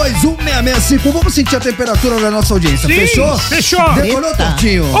 11991216651. Vamos sentir a temperatura da nossa audiência. Sim, fechou. Decorou,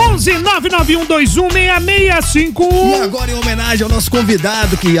 Tortinho? 11991216651. E agora, em homenagem ao nosso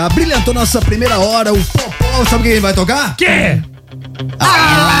convidado que abrilhantou nossa primeira hora, o Popó, sabe quem ele vai tocar? Quem?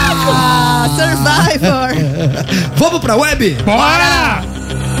 Survivor! Vamos pra web? Bora!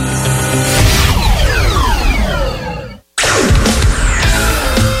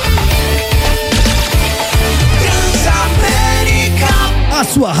 A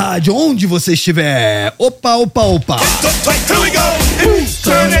sua rádio, onde você estiver. Opa.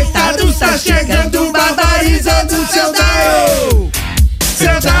 Conectados tá chegando, barbarizando seu dial.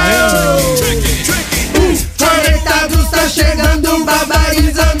 Conectados tá chegando,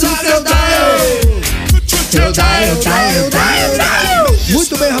 barbarizando seu dial.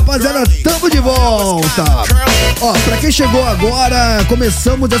 Muito bem, rapaziada, tamo de volta. Ó, pra quem chegou agora,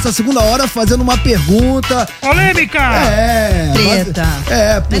 começamos essa segunda hora fazendo uma pergunta. Polêmica! Treta.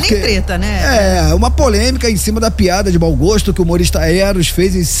 Porque... Não é nem treta, né? Uma polêmica em cima da piada de mau gosto que o humorista Eros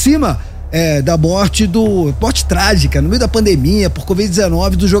fez em cima da morte trágica, no meio da pandemia, por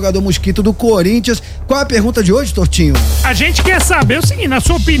Covid-19, do jogador Mosquito do Corinthians. Qual é a pergunta de hoje, Tortinho? A gente quer saber o seguinte, na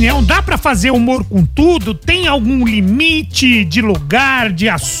sua opinião, dá pra fazer humor com tudo? Tem algum limite de lugar, de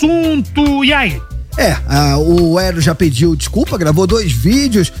assunto? E aí? O Hélio já pediu desculpa, gravou 2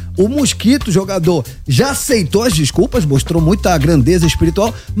 vídeos. O Mosquito, jogador, já aceitou as desculpas, mostrou muita grandeza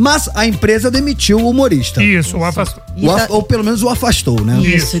espiritual, mas a empresa demitiu o humorista. Isso, o afastou. Ou pelo menos o afastou, né?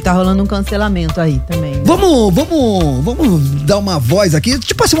 Isso, e tá rolando um cancelamento aí também. Né? Vamos dar uma voz aqui,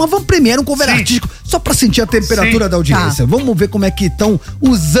 tipo assim, vamos premiar um cover artístico, só pra sentir a temperatura da audiência. Tá. Vamos ver como é que estão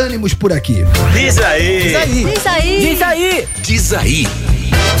os ânimos por aqui. Diz aí! Diz aí! Diz aí! Diz aí! Diz aí!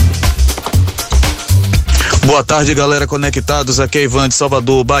 Boa tarde, galera conectados, aqui é Ivan de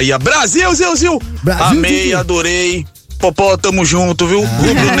Salvador, Bahia. Brasil, Zeuzinho! Amei, adorei. Popó, tamo junto, viu?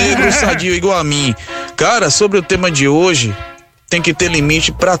 Rubro-negro, sadio igual a mim. Cara, sobre o tema de hoje, tem que ter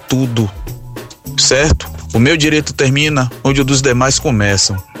limite pra tudo, certo? O meu direito termina onde o dos demais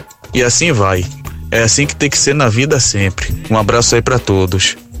começam. E assim vai. É assim que tem que ser na vida sempre. Um abraço aí pra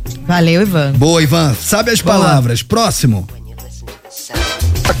todos. Valeu, Ivan. Boa, Ivan. Sabe as palavras. Próximo.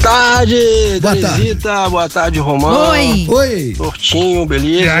 Boa tarde, Teresita. Boa tarde, Romão. Oi. Tortinho,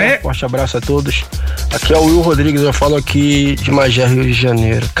 beleza? Forte abraço a todos. Aqui é o Will Rodrigues, eu falo aqui de Magé, Rio de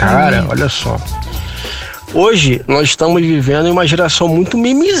Janeiro. Cara, olha só. Hoje nós estamos vivendo em uma geração muito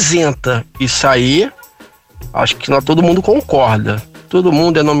mimizenta. Isso aí, acho que todo mundo concorda. Todo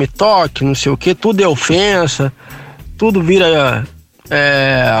mundo é nome toque, não sei o que, tudo é ofensa, tudo vira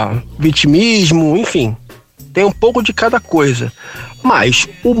vitimismo, enfim. Tem um pouco de cada coisa. Mas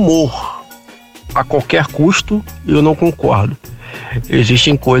humor a qualquer custo, eu não concordo.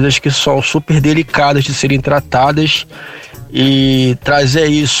 Existem coisas que são super delicadas de serem tratadas e trazer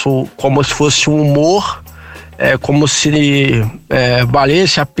isso como se fosse um humor, como se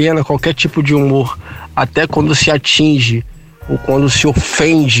valesse a pena qualquer tipo de humor, até quando se atinge ou quando se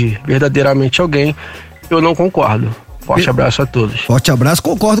ofende verdadeiramente alguém, eu não concordo. Forte abraço a todos. Forte abraço,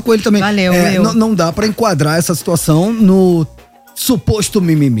 concordo com ele também. Valeu, não dá pra enquadrar essa situação no suposto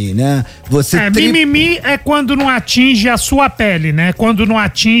mimimi, né? Mimimi é quando não atinge a sua pele, né? Quando não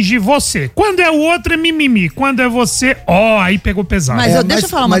atinge você. Quando é o outro é mimimi. Quando é você, aí pegou pesado. Mas deixa eu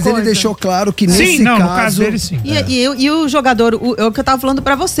falar uma coisa. Mas ele deixou claro que nesse caso... no caso dele sim. E o jogador, o que eu tava falando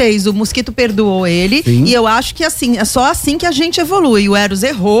pra vocês, o Mosquito perdoou ele, sim. E eu acho que assim, é só assim que a gente evolui. O Eros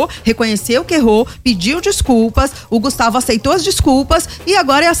errou, reconheceu que errou, pediu desculpas, o Gustavo aceitou as desculpas e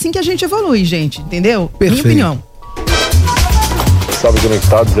agora é assim que a gente evolui, gente, entendeu? Perfeito. Minha opinião. Salve,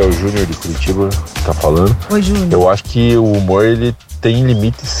 Conectados, é o Júnior de Curitiba que tá falando. Oi, Júnior. Eu acho que o humor, ele tem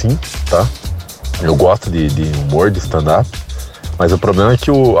limite sim, tá? Eu gosto de humor, de stand-up, mas o problema é que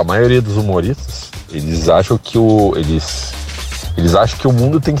a maioria dos humoristas, eles acham que eles acham que o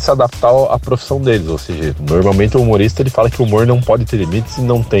mundo tem que se adaptar à profissão deles, ou seja, normalmente o humorista, ele fala que o humor não pode ter limites e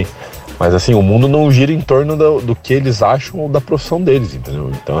não tem. Mas assim, o mundo não gira em torno do que eles acham ou da profissão deles,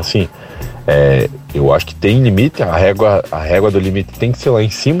 entendeu? Então assim, eu acho que tem limite, a régua do limite tem que ser lá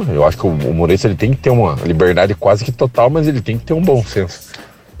em cima. Eu acho que o humorista, ele tem que ter uma liberdade quase que total, mas ele tem que ter um bom senso.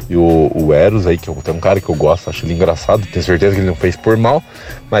 E o Eros aí, que tem um cara que eu gosto, acho ele engraçado, tenho certeza que ele não fez por mal,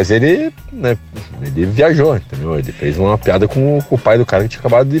 mas ele viajou, entendeu? Ele fez uma piada com o pai do cara que tinha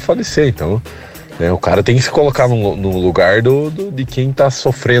acabado de falecer, então... O cara tem que se colocar no lugar de quem tá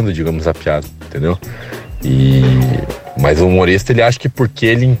sofrendo, digamos, a piada, entendeu? Mas o humorista, ele acha que porque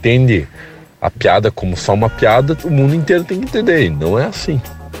ele entende a piada como só uma piada, o mundo inteiro tem que entender, e não é assim.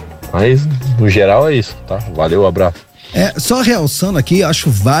 Mas, no geral, é isso, tá? Valeu, abraço. Só realçando aqui,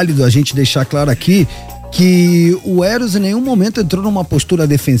 acho válido a gente deixar claro aqui que o Eros em nenhum momento entrou numa postura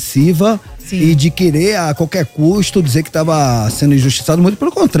defensiva. Sim. E de querer a qualquer custo dizer que estava sendo injustiçado, muito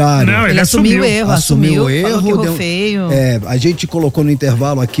pelo contrário. Não, ele assumiu o erro. Assumiu o erro. Falou que errou feio. A gente colocou no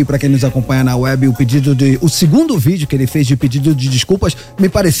intervalo aqui, pra quem nos acompanha na web, o segundo vídeo que ele fez de pedido de desculpas, me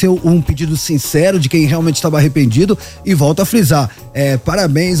pareceu um pedido sincero de quem realmente estava arrependido, e volto a frisar,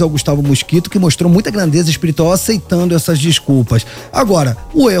 parabéns ao Gustavo Mosquito, que mostrou muita grandeza espiritual aceitando essas desculpas. Agora,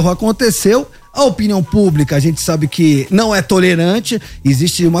 o erro aconteceu. A opinião pública, a gente sabe que não é tolerante,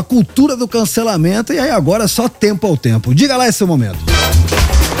 existe uma cultura do cancelamento, e aí agora só tempo ao tempo. Diga lá esse momento.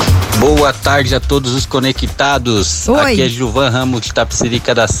 Boa tarde a todos os conectados. Oi. Aqui é Gilvan Ramos de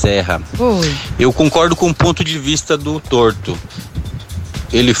Tapicerica da Serra. Oi. Eu concordo com o ponto de vista do Torto.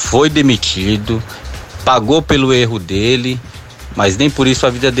 Ele foi demitido, pagou pelo erro dele, mas nem por isso a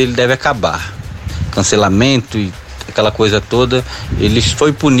vida dele deve acabar. Cancelamento e aquela coisa toda, ele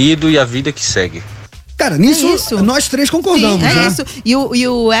foi punido e a vida que segue. Cara, nisso nós três concordamos. Sim, né? Isso. E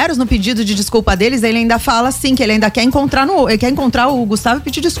o Eros, no pedido de desculpa deles, ele ainda fala assim, que ele ainda quer encontrar o Gustavo e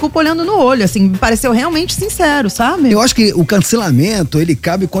pedir desculpa olhando no olho, assim, me pareceu realmente sincero, sabe? Eu acho que o cancelamento, ele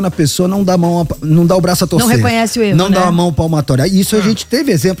cabe quando a pessoa não dá o braço a torcer. Não reconhece o erro, Não dá a mão palmatória. Isso a gente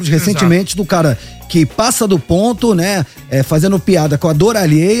teve exemplos recentemente do cara que passa do ponto, né, fazendo piada com a dor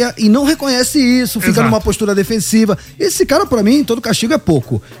alheia e não reconhece isso, fica numa postura defensiva. Esse cara, pra mim, todo castigo é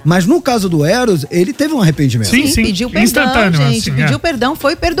pouco. Mas no caso do Eros, ele teve um arrependimento. Sim. Pediu perdão, gente. Assim, pediu perdão,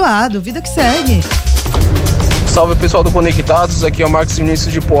 foi perdoado. Vida que segue. Salve, pessoal do Conectados, aqui é o Marcos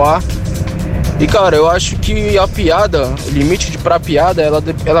Vinícius de Poá. E, cara, eu acho que a piada, o limite pra piada,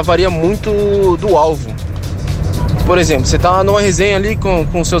 ela varia muito do alvo. Por exemplo, você tá numa resenha ali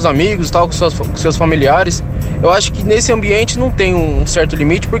com seus amigos, tal, com seus familiares. Eu acho que nesse ambiente não tem um certo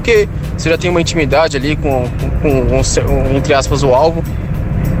limite, porque você já tem uma intimidade ali com entre aspas, o alvo.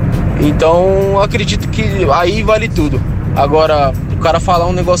 Então, acredito que aí vale tudo. Agora, o cara falar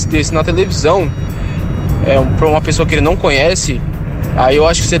um negócio desse na televisão, pra uma pessoa que ele não conhece, aí eu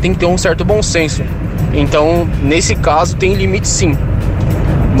acho que você tem que ter um certo bom senso. Então, nesse caso, tem limite sim.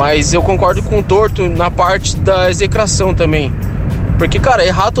 Mas eu concordo com o Torto na parte da execração também. Porque, cara,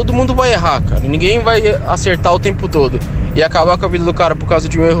 errar todo mundo vai errar, cara. Ninguém vai acertar o tempo todo. E acabar com a vida do cara por causa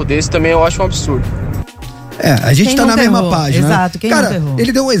de um erro desse também eu acho um absurdo. A gente tá na mesma página. Exato, quem cara, não errou?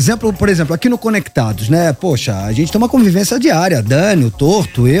 Ele deu um exemplo, por exemplo, aqui no Conectados, né? Poxa, a gente tem uma convivência diária. Dani, o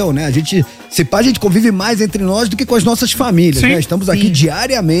Torto, eu, né? A gente convive mais entre nós do que com as nossas famílias, né? Estamos aqui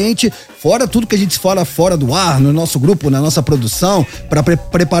diariamente, fora tudo que a gente fala fora do ar, no nosso grupo, na nossa produção, pra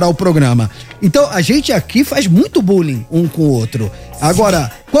preparar o programa. Então, a gente aqui faz muito bullying um com o outro.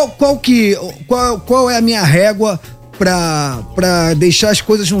 Agora, qual é a minha régua pra deixar as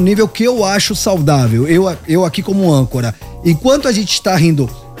coisas num nível que eu acho saudável? Eu aqui como âncora. Enquanto a gente está rindo,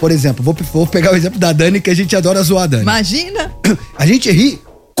 por exemplo, vou pegar o exemplo da Dani, que a gente adora zoar a Dani. Imagina! A gente ri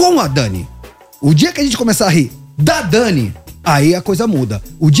com a Dani. O dia que a gente começar a rir da Dani, aí a coisa muda.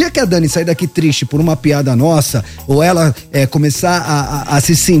 O dia que a Dani sair daqui triste por uma piada nossa, ou ela começar a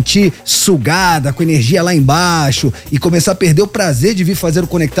se sentir sugada, com energia lá embaixo, e começar a perder o prazer de vir fazer o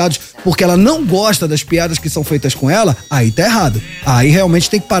Conectados, porque ela não gosta das piadas que são feitas com ela, aí tá errado. Aí realmente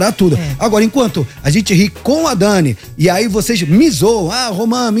tem que parar tudo. Agora, enquanto a gente ri com a Dani, e aí vocês me zoam,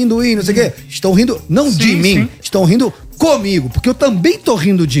 Romã, amendoim, não sei o quê, estão rindo não de mim, estão rindo comigo, porque eu também tô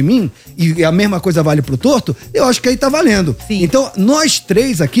rindo de mim, e a mesma coisa vale pro Torto, eu acho que aí tá valendo. Então, nós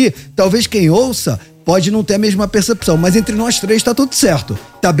três aqui, talvez quem ouça pode não ter a mesma percepção, mas entre nós três tá tudo certo,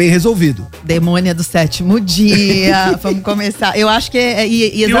 tá bem resolvido. Demônia do sétimo dia, vamos começar. Eu acho que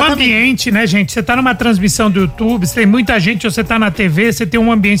E o ambiente, né, gente? Você tá numa transmissão do YouTube, você tem muita gente, você tá na TV, você tem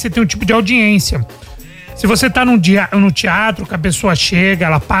um ambiente, você tem um tipo de audiência. Se você tá no teatro, que a pessoa chega,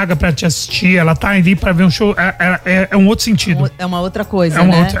 ela paga pra te assistir, ela tá ali pra ver um show, é um outro sentido. É uma outra coisa,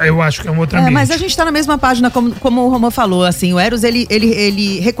 né? Eu acho que é um outro ambiente. Mas a gente tá na mesma página, como o Romã falou, assim, o Eros,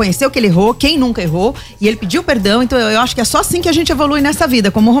 ele reconheceu que ele errou, quem nunca errou, e ele pediu perdão, então eu acho que é só assim que a gente evolui nessa vida,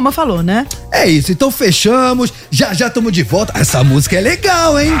 como o Romã falou, né? É isso, então fechamos, já estamos de volta. Essa música é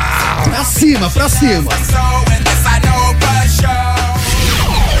legal, hein? Pra cima, pra cima.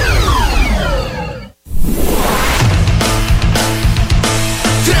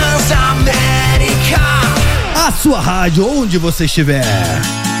 A sua rádio, onde você estiver.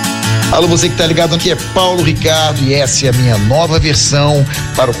 Alô, você que tá ligado aqui é Paulo Ricardo e essa é a minha nova versão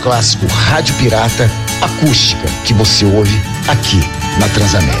para o clássico Rádio Pirata Acústica, que você ouve aqui na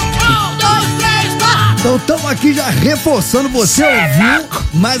Transamérica. Então estamos aqui já reforçando, você ouviu,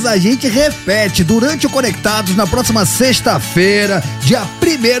 mas a gente repete, durante o Conectados, na próxima sexta-feira, dia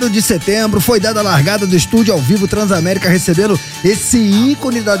 1º de setembro, foi dada a largada do estúdio ao vivo Transamérica, recebendo esse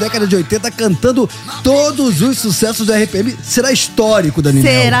ícone da década de 80, cantando todos os sucessos do RPM. Será histórico, Daniel.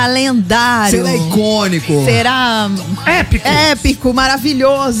 Será lendário. Será icônico. Será épico,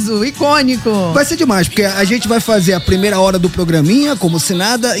 maravilhoso, icônico. Vai ser demais, porque a gente vai fazer a primeira hora do programinha, como se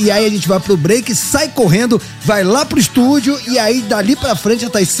nada, e aí a gente vai pro break, sai correndo, vai lá pro estúdio, e aí dali pra frente,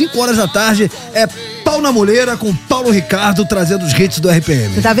 até as 5 horas da tarde, é pau na muleira com Paulo Ricardo trazendo os hits do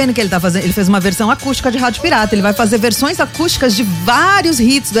RPM. Você tá vendo que ele tá fazendo? Ele fez uma versão acústica de Rádio Pirata. Ele vai fazer versões acústicas de vários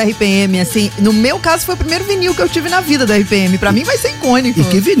hits do RPM, assim. No meu caso, foi o primeiro vinil que eu tive na vida do RPM. Pra mim vai ser icônico. E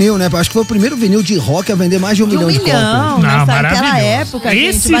que vinil, né? Acho que foi o primeiro vinil de rock a vender mais de 1 milhão de cópias. Naquela época,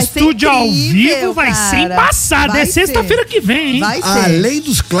 esse gente, estúdio ao vivo vai ser embaçado. É sexta-feira que vem, hein? Vai ser. Além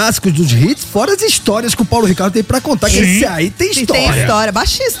dos clássicos dos hits, fora as histórias que o Paulo Ricardo tem pra contar, que esse aí tem história. Tem história.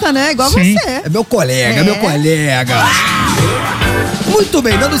 Baixista, né? Igual você. É meu colega, meu colega. Muito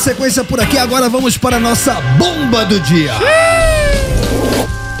bem, dando sequência por aqui, agora vamos para a nossa bomba do dia.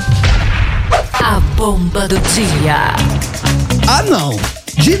 A bomba bomba do dia. Ah, não.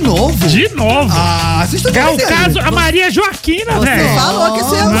 De novo? De novo. Ah, vocês estão o caso, a Maria Joaquina, velho. Você falou que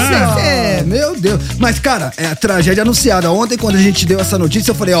isso ia acontecer. Meu Deus. Mas, cara, é a tragédia anunciada. Ontem, quando a gente deu essa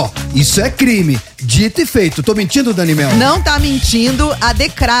notícia, eu falei, isso é crime. Dito e feito. Tô mentindo, Dani Mel? Não tá mentindo. A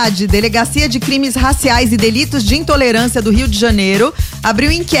DECRAD, Delegacia de Crimes Raciais e Delitos de Intolerância do Rio de Janeiro,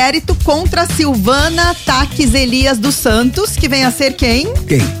 abriu inquérito contra Silvana Taques Elias dos Santos, que vem a ser quem?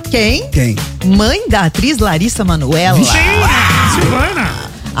 Quem? Mãe da atriz Larissa Manoela.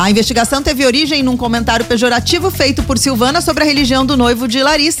 Silvana. A investigação teve origem num comentário pejorativo feito por Silvana sobre a religião do noivo de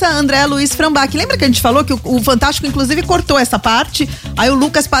Larissa, André Luiz Frambach. Lembra que a gente falou que o Fantástico, inclusive, cortou essa parte? Aí o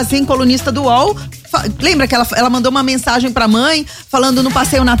Lucas Pazin, colunista do UOL, lembra que ela mandou uma mensagem pra mãe, falando no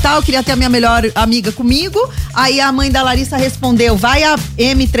passeio Natal, queria ter a minha melhor amiga comigo. Aí a mãe da Larissa respondeu, vai a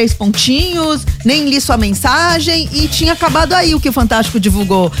M3 pontinhos, nem li sua mensagem, e tinha acabado aí o que o Fantástico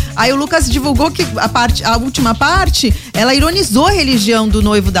divulgou. Aí o Lucas divulgou que a última parte, ela ironizou a religião do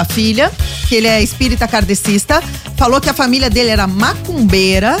noivo da filha, que ele é espírita kardecista, falou que a família dele era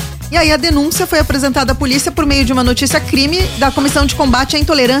macumbeira. E aí a denúncia foi apresentada à polícia por meio de uma notícia-crime da Comissão de Combate à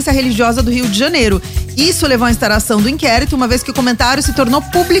Intolerância Religiosa do Rio de Janeiro. Isso levou à instauração do inquérito, uma vez que o comentário se tornou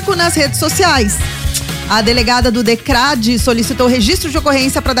público nas redes sociais. A delegada do DECRAD solicitou registro de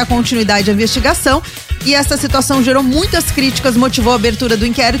ocorrência para dar continuidade à investigação, e essa situação gerou muitas críticas, motivou a abertura do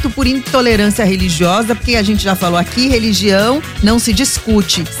inquérito por intolerância religiosa, porque a gente já falou aqui, religião não se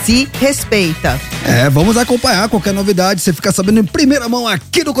discute, se respeita. Vamos acompanhar qualquer novidade, você fica sabendo em primeira mão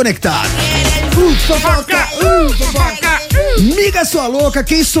aqui no Conectado. Fofoca! Miga sua louca,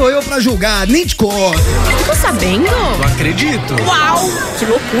 quem sou eu pra julgar? Nem te conto. Ficou sabendo? Não acredito. Uau, que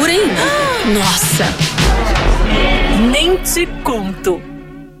loucura, hein? Nossa. Nem te conto.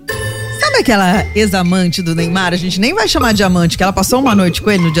 Sabe aquela ex-amante do Neymar? A gente nem vai chamar de amante, que ela passou uma noite com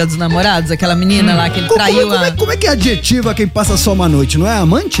ele no Dia dos Namorados, aquela menina lá que ele traiu. Como é que é adjetiva quem passa só uma noite? Não é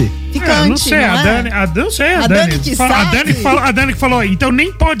amante? Ficante, não sei, não a Dani que sabe. A Dani que falou, então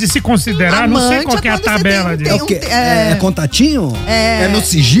nem pode se considerar, amante, não sei qual que é a tabela disso. É o quê? É contatinho? É no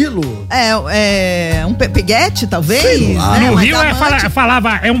sigilo? É um peguete, talvez? Sei lá. No Rio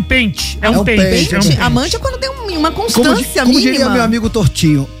falava, é um pente. É um pente. Amante é quando tem uma constância como mínima. diria meu amigo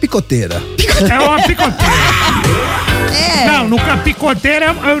Tortinho, picoteira. É uma picoteira. Não, no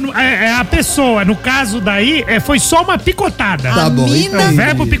picoteira é a pessoa. No caso daí, foi só uma picotada. Tá bom, é o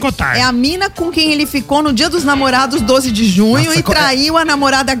verbo picotar. É a mina com quem ele ficou no Dia dos Namorados, 12 de junho, e traiu a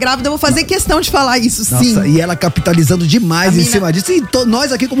namorada grávida. Eu vou fazer questão de falar isso, sim. Nossa, e ela capitalizando demais em cima disso. E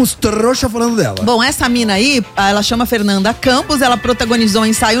nós aqui como os trouxas falando dela. Bom, essa mina aí, ela chama Fernanda Campos, ela protagonizou um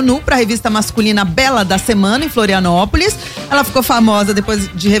ensaio nu pra revista masculina Bela da Semana, em Florianópolis. Ela ficou famosa depois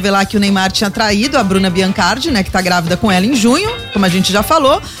de revelar que o Neymar tinha traído a Bruna Biancardi, né, que tá grávida com ela em junho, como a gente já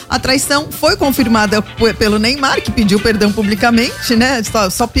falou. A traição foi confirmada pelo Neymar, que pediu perdão publicamente, né,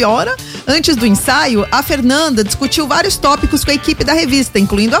 só piora. Antes do ensaio, a Fernanda discutiu vários tópicos com a equipe da revista,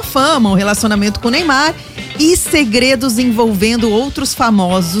 incluindo a fama, o relacionamento com o Neymar e segredos envolvendo outros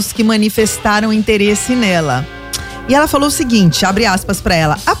famosos que manifestaram interesse nela. E ela falou o seguinte, abre aspas pra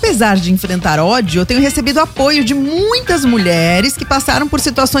ela: apesar de enfrentar ódio, eu tenho recebido apoio de muitas mulheres que passaram por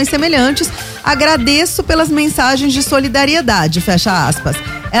situações semelhantes. Agradeço pelas mensagens de solidariedade, fecha aspas.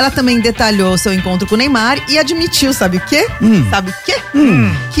 Ela também detalhou seu encontro com o Neymar e admitiu, sabe o quê? Sabe o quê?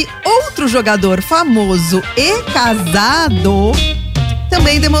 Que outro jogador famoso e casado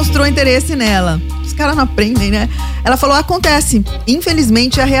também demonstrou interesse nela. Os caras não aprendem, né? Ela falou, acontece.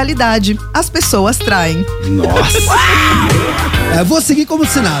 Infelizmente é a realidade. As pessoas traem. Nossa. Vou seguir como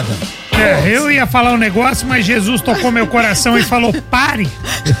se nada. Eu ia falar um negócio, mas Jesus tocou meu coração e falou, pare.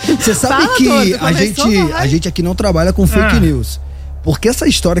 Você sabe que a gente aqui não trabalha com fake news. Porque essa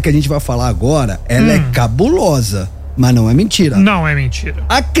história que a gente vai falar agora, ela é cabulosa. Mas não é mentira. Não é mentira.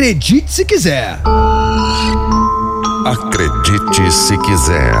 Acredite se quiser. Acredite se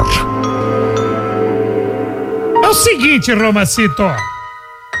quiser. É o seguinte, Romacito.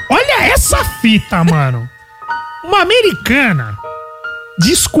 Olha essa fita, mano. Uma americana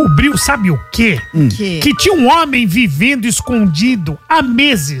descobriu, sabe o quê? Que tinha um homem vivendo escondido há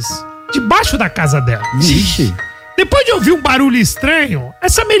meses debaixo da casa dela. Vixe. Depois de ouvir um barulho estranho,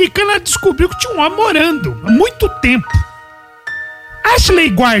 essa americana descobriu que tinha um homem morando há muito tempo. Ashley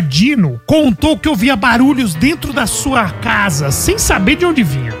Guardino contou que ouvia barulhos dentro da sua casa, sem saber de onde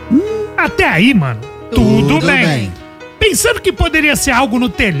vinha. Até aí, mano, tudo bem. Pensando que poderia ser algo no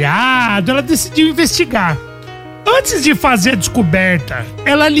telhado, ela decidiu investigar. Antes de fazer a descoberta,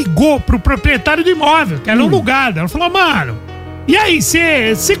 ela ligou pro proprietário do imóvel, que era alugado. Ela falou, mano, e aí,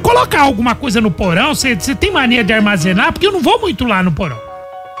 você coloca alguma coisa no porão? Você tem mania de armazenar? Porque eu não vou muito lá no porão.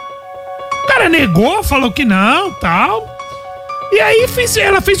 O cara negou, falou que não, tal. E aí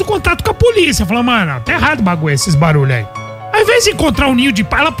ela fez o contato com a polícia. Falou, mano, tá errado o bagulho, esses barulhos aí. Ao invés de encontrar um ninho de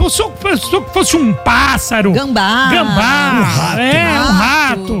pá, ela pensou que fosse um pássaro. Gambá. Um rato. Um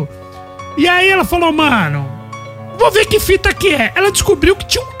rato. E aí ela falou, mano, vou ver que fita que é. Ela descobriu que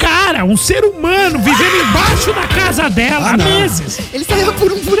tinha um cara, um ser humano, vivendo embaixo da casa dela há meses. Ele saiu por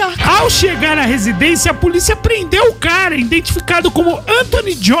um buraco. Ao chegar na residência, a polícia prendeu o cara, identificado como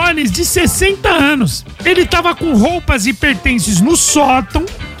Anthony Jones, de 60 anos. Ele tava com roupas e pertences no sótão,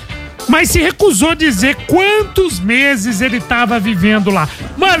 mas se recusou a dizer quantos meses ele tava vivendo lá.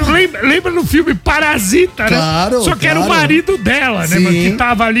 Mano, lembra no filme Parasita, né? Claro, Só que era o marido dela, né? Sim. Que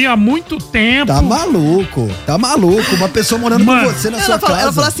tava ali há muito tempo. Tá maluco. Uma pessoa morando com você na sua casa.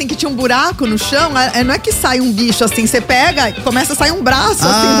 Ela falou assim que tinha um buraco no chão, não é que sai um bicho assim, você pega e começa a sair um braço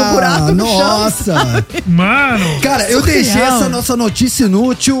assim do buraco no chão. Nossa. Mano. Cara, eu deixei essa nossa notícia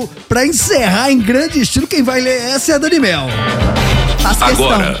inútil pra encerrar em grande estilo. Quem vai ler essa é a Dani Mel.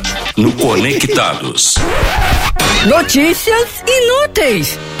 Agora, no Conectados. Notícias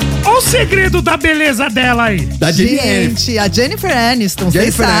inúteis. Olha o segredo da beleza dela aí. Gente, a Jennifer Aniston,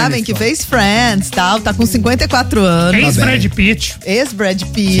 vocês sabem que fez Friends e tal, tá com 54 anos. Ex-Brad Pitt. Ex-Brad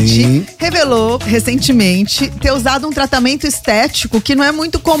Pitt. Sim. Revelou recentemente ter usado um tratamento estético que não é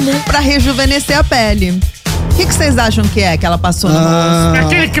muito comum pra rejuvenescer a pele. O que vocês acham que é que ela passou no rosto?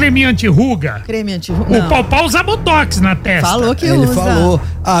 Aquele creminho anti-ruga. Creme anti-ruga? O Popó usa botox na testa. Falou que Ele usa. falou.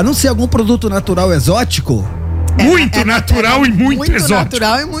 Não sei, algum produto natural exótico? Muito natural e muito exótico. Muito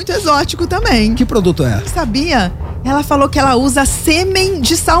natural e muito exótico também. Que produto é? Sabia? Ela falou que ela usa sêmen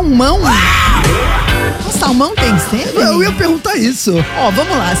de salmão. O salmão tem sêmen? Eu ia perguntar isso.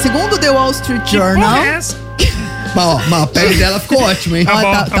 Vamos lá. Segundo o The Wall Street Journal... Mas a pele dela ficou ótima, hein?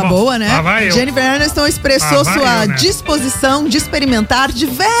 Tá boa, né? Jennifer Aniston expressou sua né? disposição de experimentar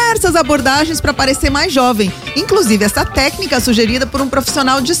diversas abordagens para parecer mais jovem. Inclusive, essa técnica sugerida por um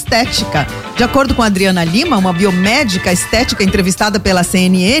profissional de estética. De acordo com Adriana Lima, uma biomédica estética entrevistada pela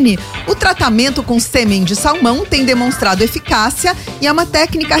CNN, o tratamento com sêmen de salmão tem demonstrado eficácia e é uma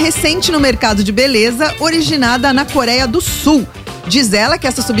técnica recente no mercado de beleza, originada na Coreia do Sul. Diz ela que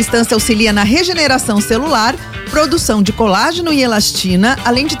essa substância auxilia na regeneração celular, produção de colágeno e elastina,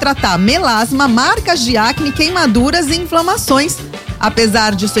 além de tratar melasma, marcas de acne, queimaduras e inflamações.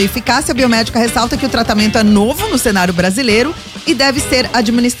 Apesar de sua eficácia, a biomédica ressalta que o tratamento é novo no cenário brasileiro e deve ser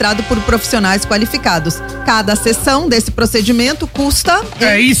administrado por profissionais qualificados. Cada sessão desse procedimento custa...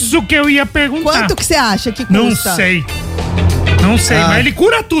 É isso que eu ia perguntar. Quanto que você acha que custa? Não sei, mas ele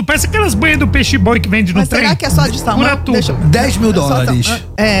cura tudo. Parece aquelas banhas do peixe boi que vende no trem. Será que é só de salmão? Cura tudo. 10 mil dólares.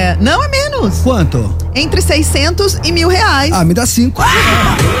 Não, é menos. Quanto? Entre 600 e R$1.000. Me dá 5.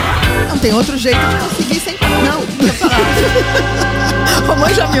 Não tem outro jeito de conseguir sem... Não, a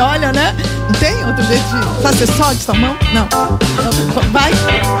mãe já me olha, né? Não tem outro jeito de fazer só de salmão? Não. Vai.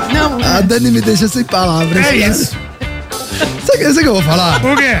 Não. A Dani me deixa sem palavras. É isso. Sabe o que eu vou falar?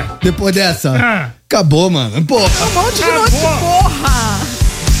 O quê? Depois dessa? Acabou, mano. Porra. Um monte de noite, porra.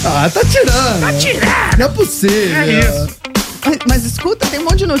 Tá tirando. Tá tirando. Não é possível. É isso. Mas escuta, tem um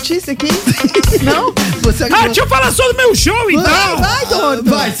monte de notícia aqui. Não? Deixa eu falar sobre o meu show, então. Vai, Dodo.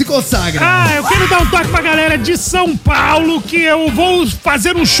 Vai, se consagra. Eu quero dar um toque pra galera de São Paulo, que eu vou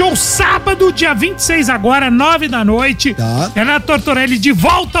fazer um show sábado, dia 26 agora, 9 da noite. Renato Tortorelli de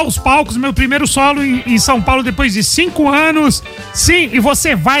volta aos palcos, meu primeiro solo em São Paulo depois de 5 anos. Sim, e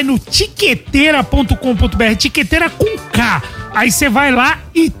você vai no tiqueteira.com.br, tiqueteira com K. Aí você vai lá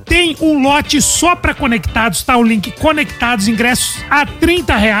e tem um lote só pra Conectados, tá o link Conectados, ingressos a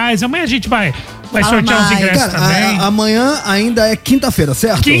R$30. Amanhã a gente vai sortear os ingressos também. Amanhã ainda é quinta-feira,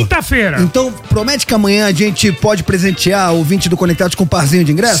 certo? Quinta-feira. Então, promete que amanhã a gente pode presentear o ouvinte do Conectados com um parzinho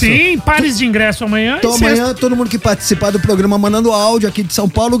de ingresso? Sim, pares de ingresso amanhã. Então amanhã, todo mundo que participar do programa mandando áudio aqui de São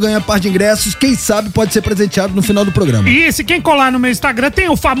Paulo ganha par de ingressos. Quem sabe pode ser presenteado no final do programa. E se quem colar no meu Instagram, tem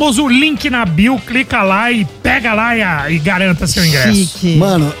o famoso link na bio, clica lá e pega lá e garanta seu ingresso. Chique.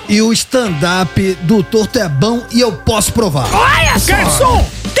 Mano, e o stand-up do Torto é bom e eu posso provar. Olha, garçom!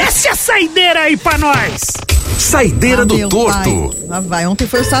 Desce a saideira aí pra nós! Saideira do Torto. Lá vai, ontem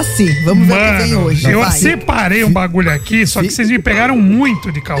foi o Saci. Vamos ver o que vem hoje. Eu separei um bagulho aqui, só que vocês me pegaram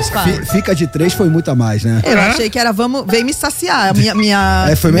muito de calça. Fica de 3 foi muito a mais, né? Eu achei que era vem me saciar.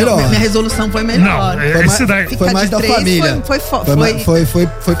 Foi melhor. Minha resolução foi melhor. Não, esse daí foi mais da família.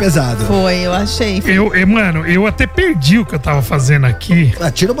 Foi pesado. Foi, eu achei. Mano, eu até perdi o que eu tava fazendo aqui.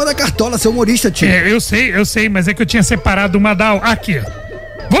 Tira uma da cartola, seu humorista, tio. Eu sei, mas é que eu tinha separado uma da... Aqui, ó.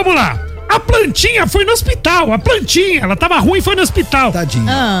 Vamos lá. A plantinha foi no hospital. A plantinha, ela tava ruim e foi no hospital.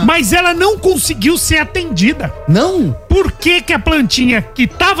 Tadinha. Mas ela não conseguiu ser atendida. Não? Por que que a plantinha que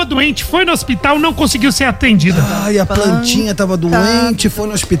tava doente foi no hospital não conseguiu ser atendida? Ai, a plantinha tava doente, foi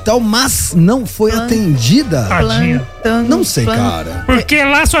no hospital, mas não foi atendida. Tadinha. Não sei, cara. Porque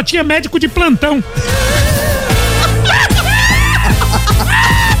lá só tinha médico de plantão.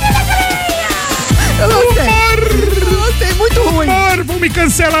 Eu gostei, muito ruim. Vão me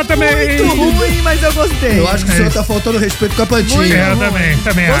cancelar também. Muito ruim, mas eu gostei. Eu acho que o senhor tá faltando respeito com a plantinha. Eu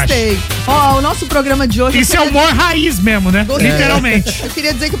também acho. Gostei. Ó, o nosso programa de hoje... Isso é humor raiz mesmo, né? Gostei. Literalmente. Eu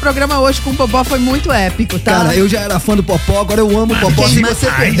queria dizer que o programa hoje com o Popó foi muito épico, tá? Cara, eu já era fã do Popó, agora eu amo o Popó. Se você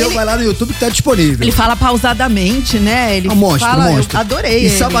perdeu, vai lá no YouTube que tá disponível. Ele fala pausadamente, né? Ele monstro. Eu adorei. E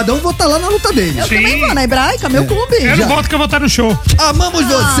sabadão eu vou estar lá na luta dele. Eu também vou, na Hebraica, meu clube. Eu não volto que eu vou estar no show. Amamos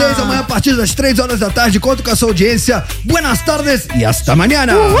vocês. Amanhã a partir das 3 horas da tarde. Conto com a sua audiência. Buenas tardes e hasta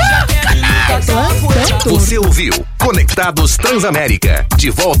mañana. Você ouviu Conectados Transamérica. De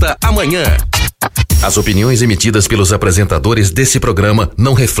volta amanhã. As opiniões emitidas pelos apresentadores desse programa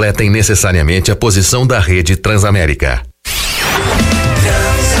não refletem necessariamente a posição da Rede Transamérica.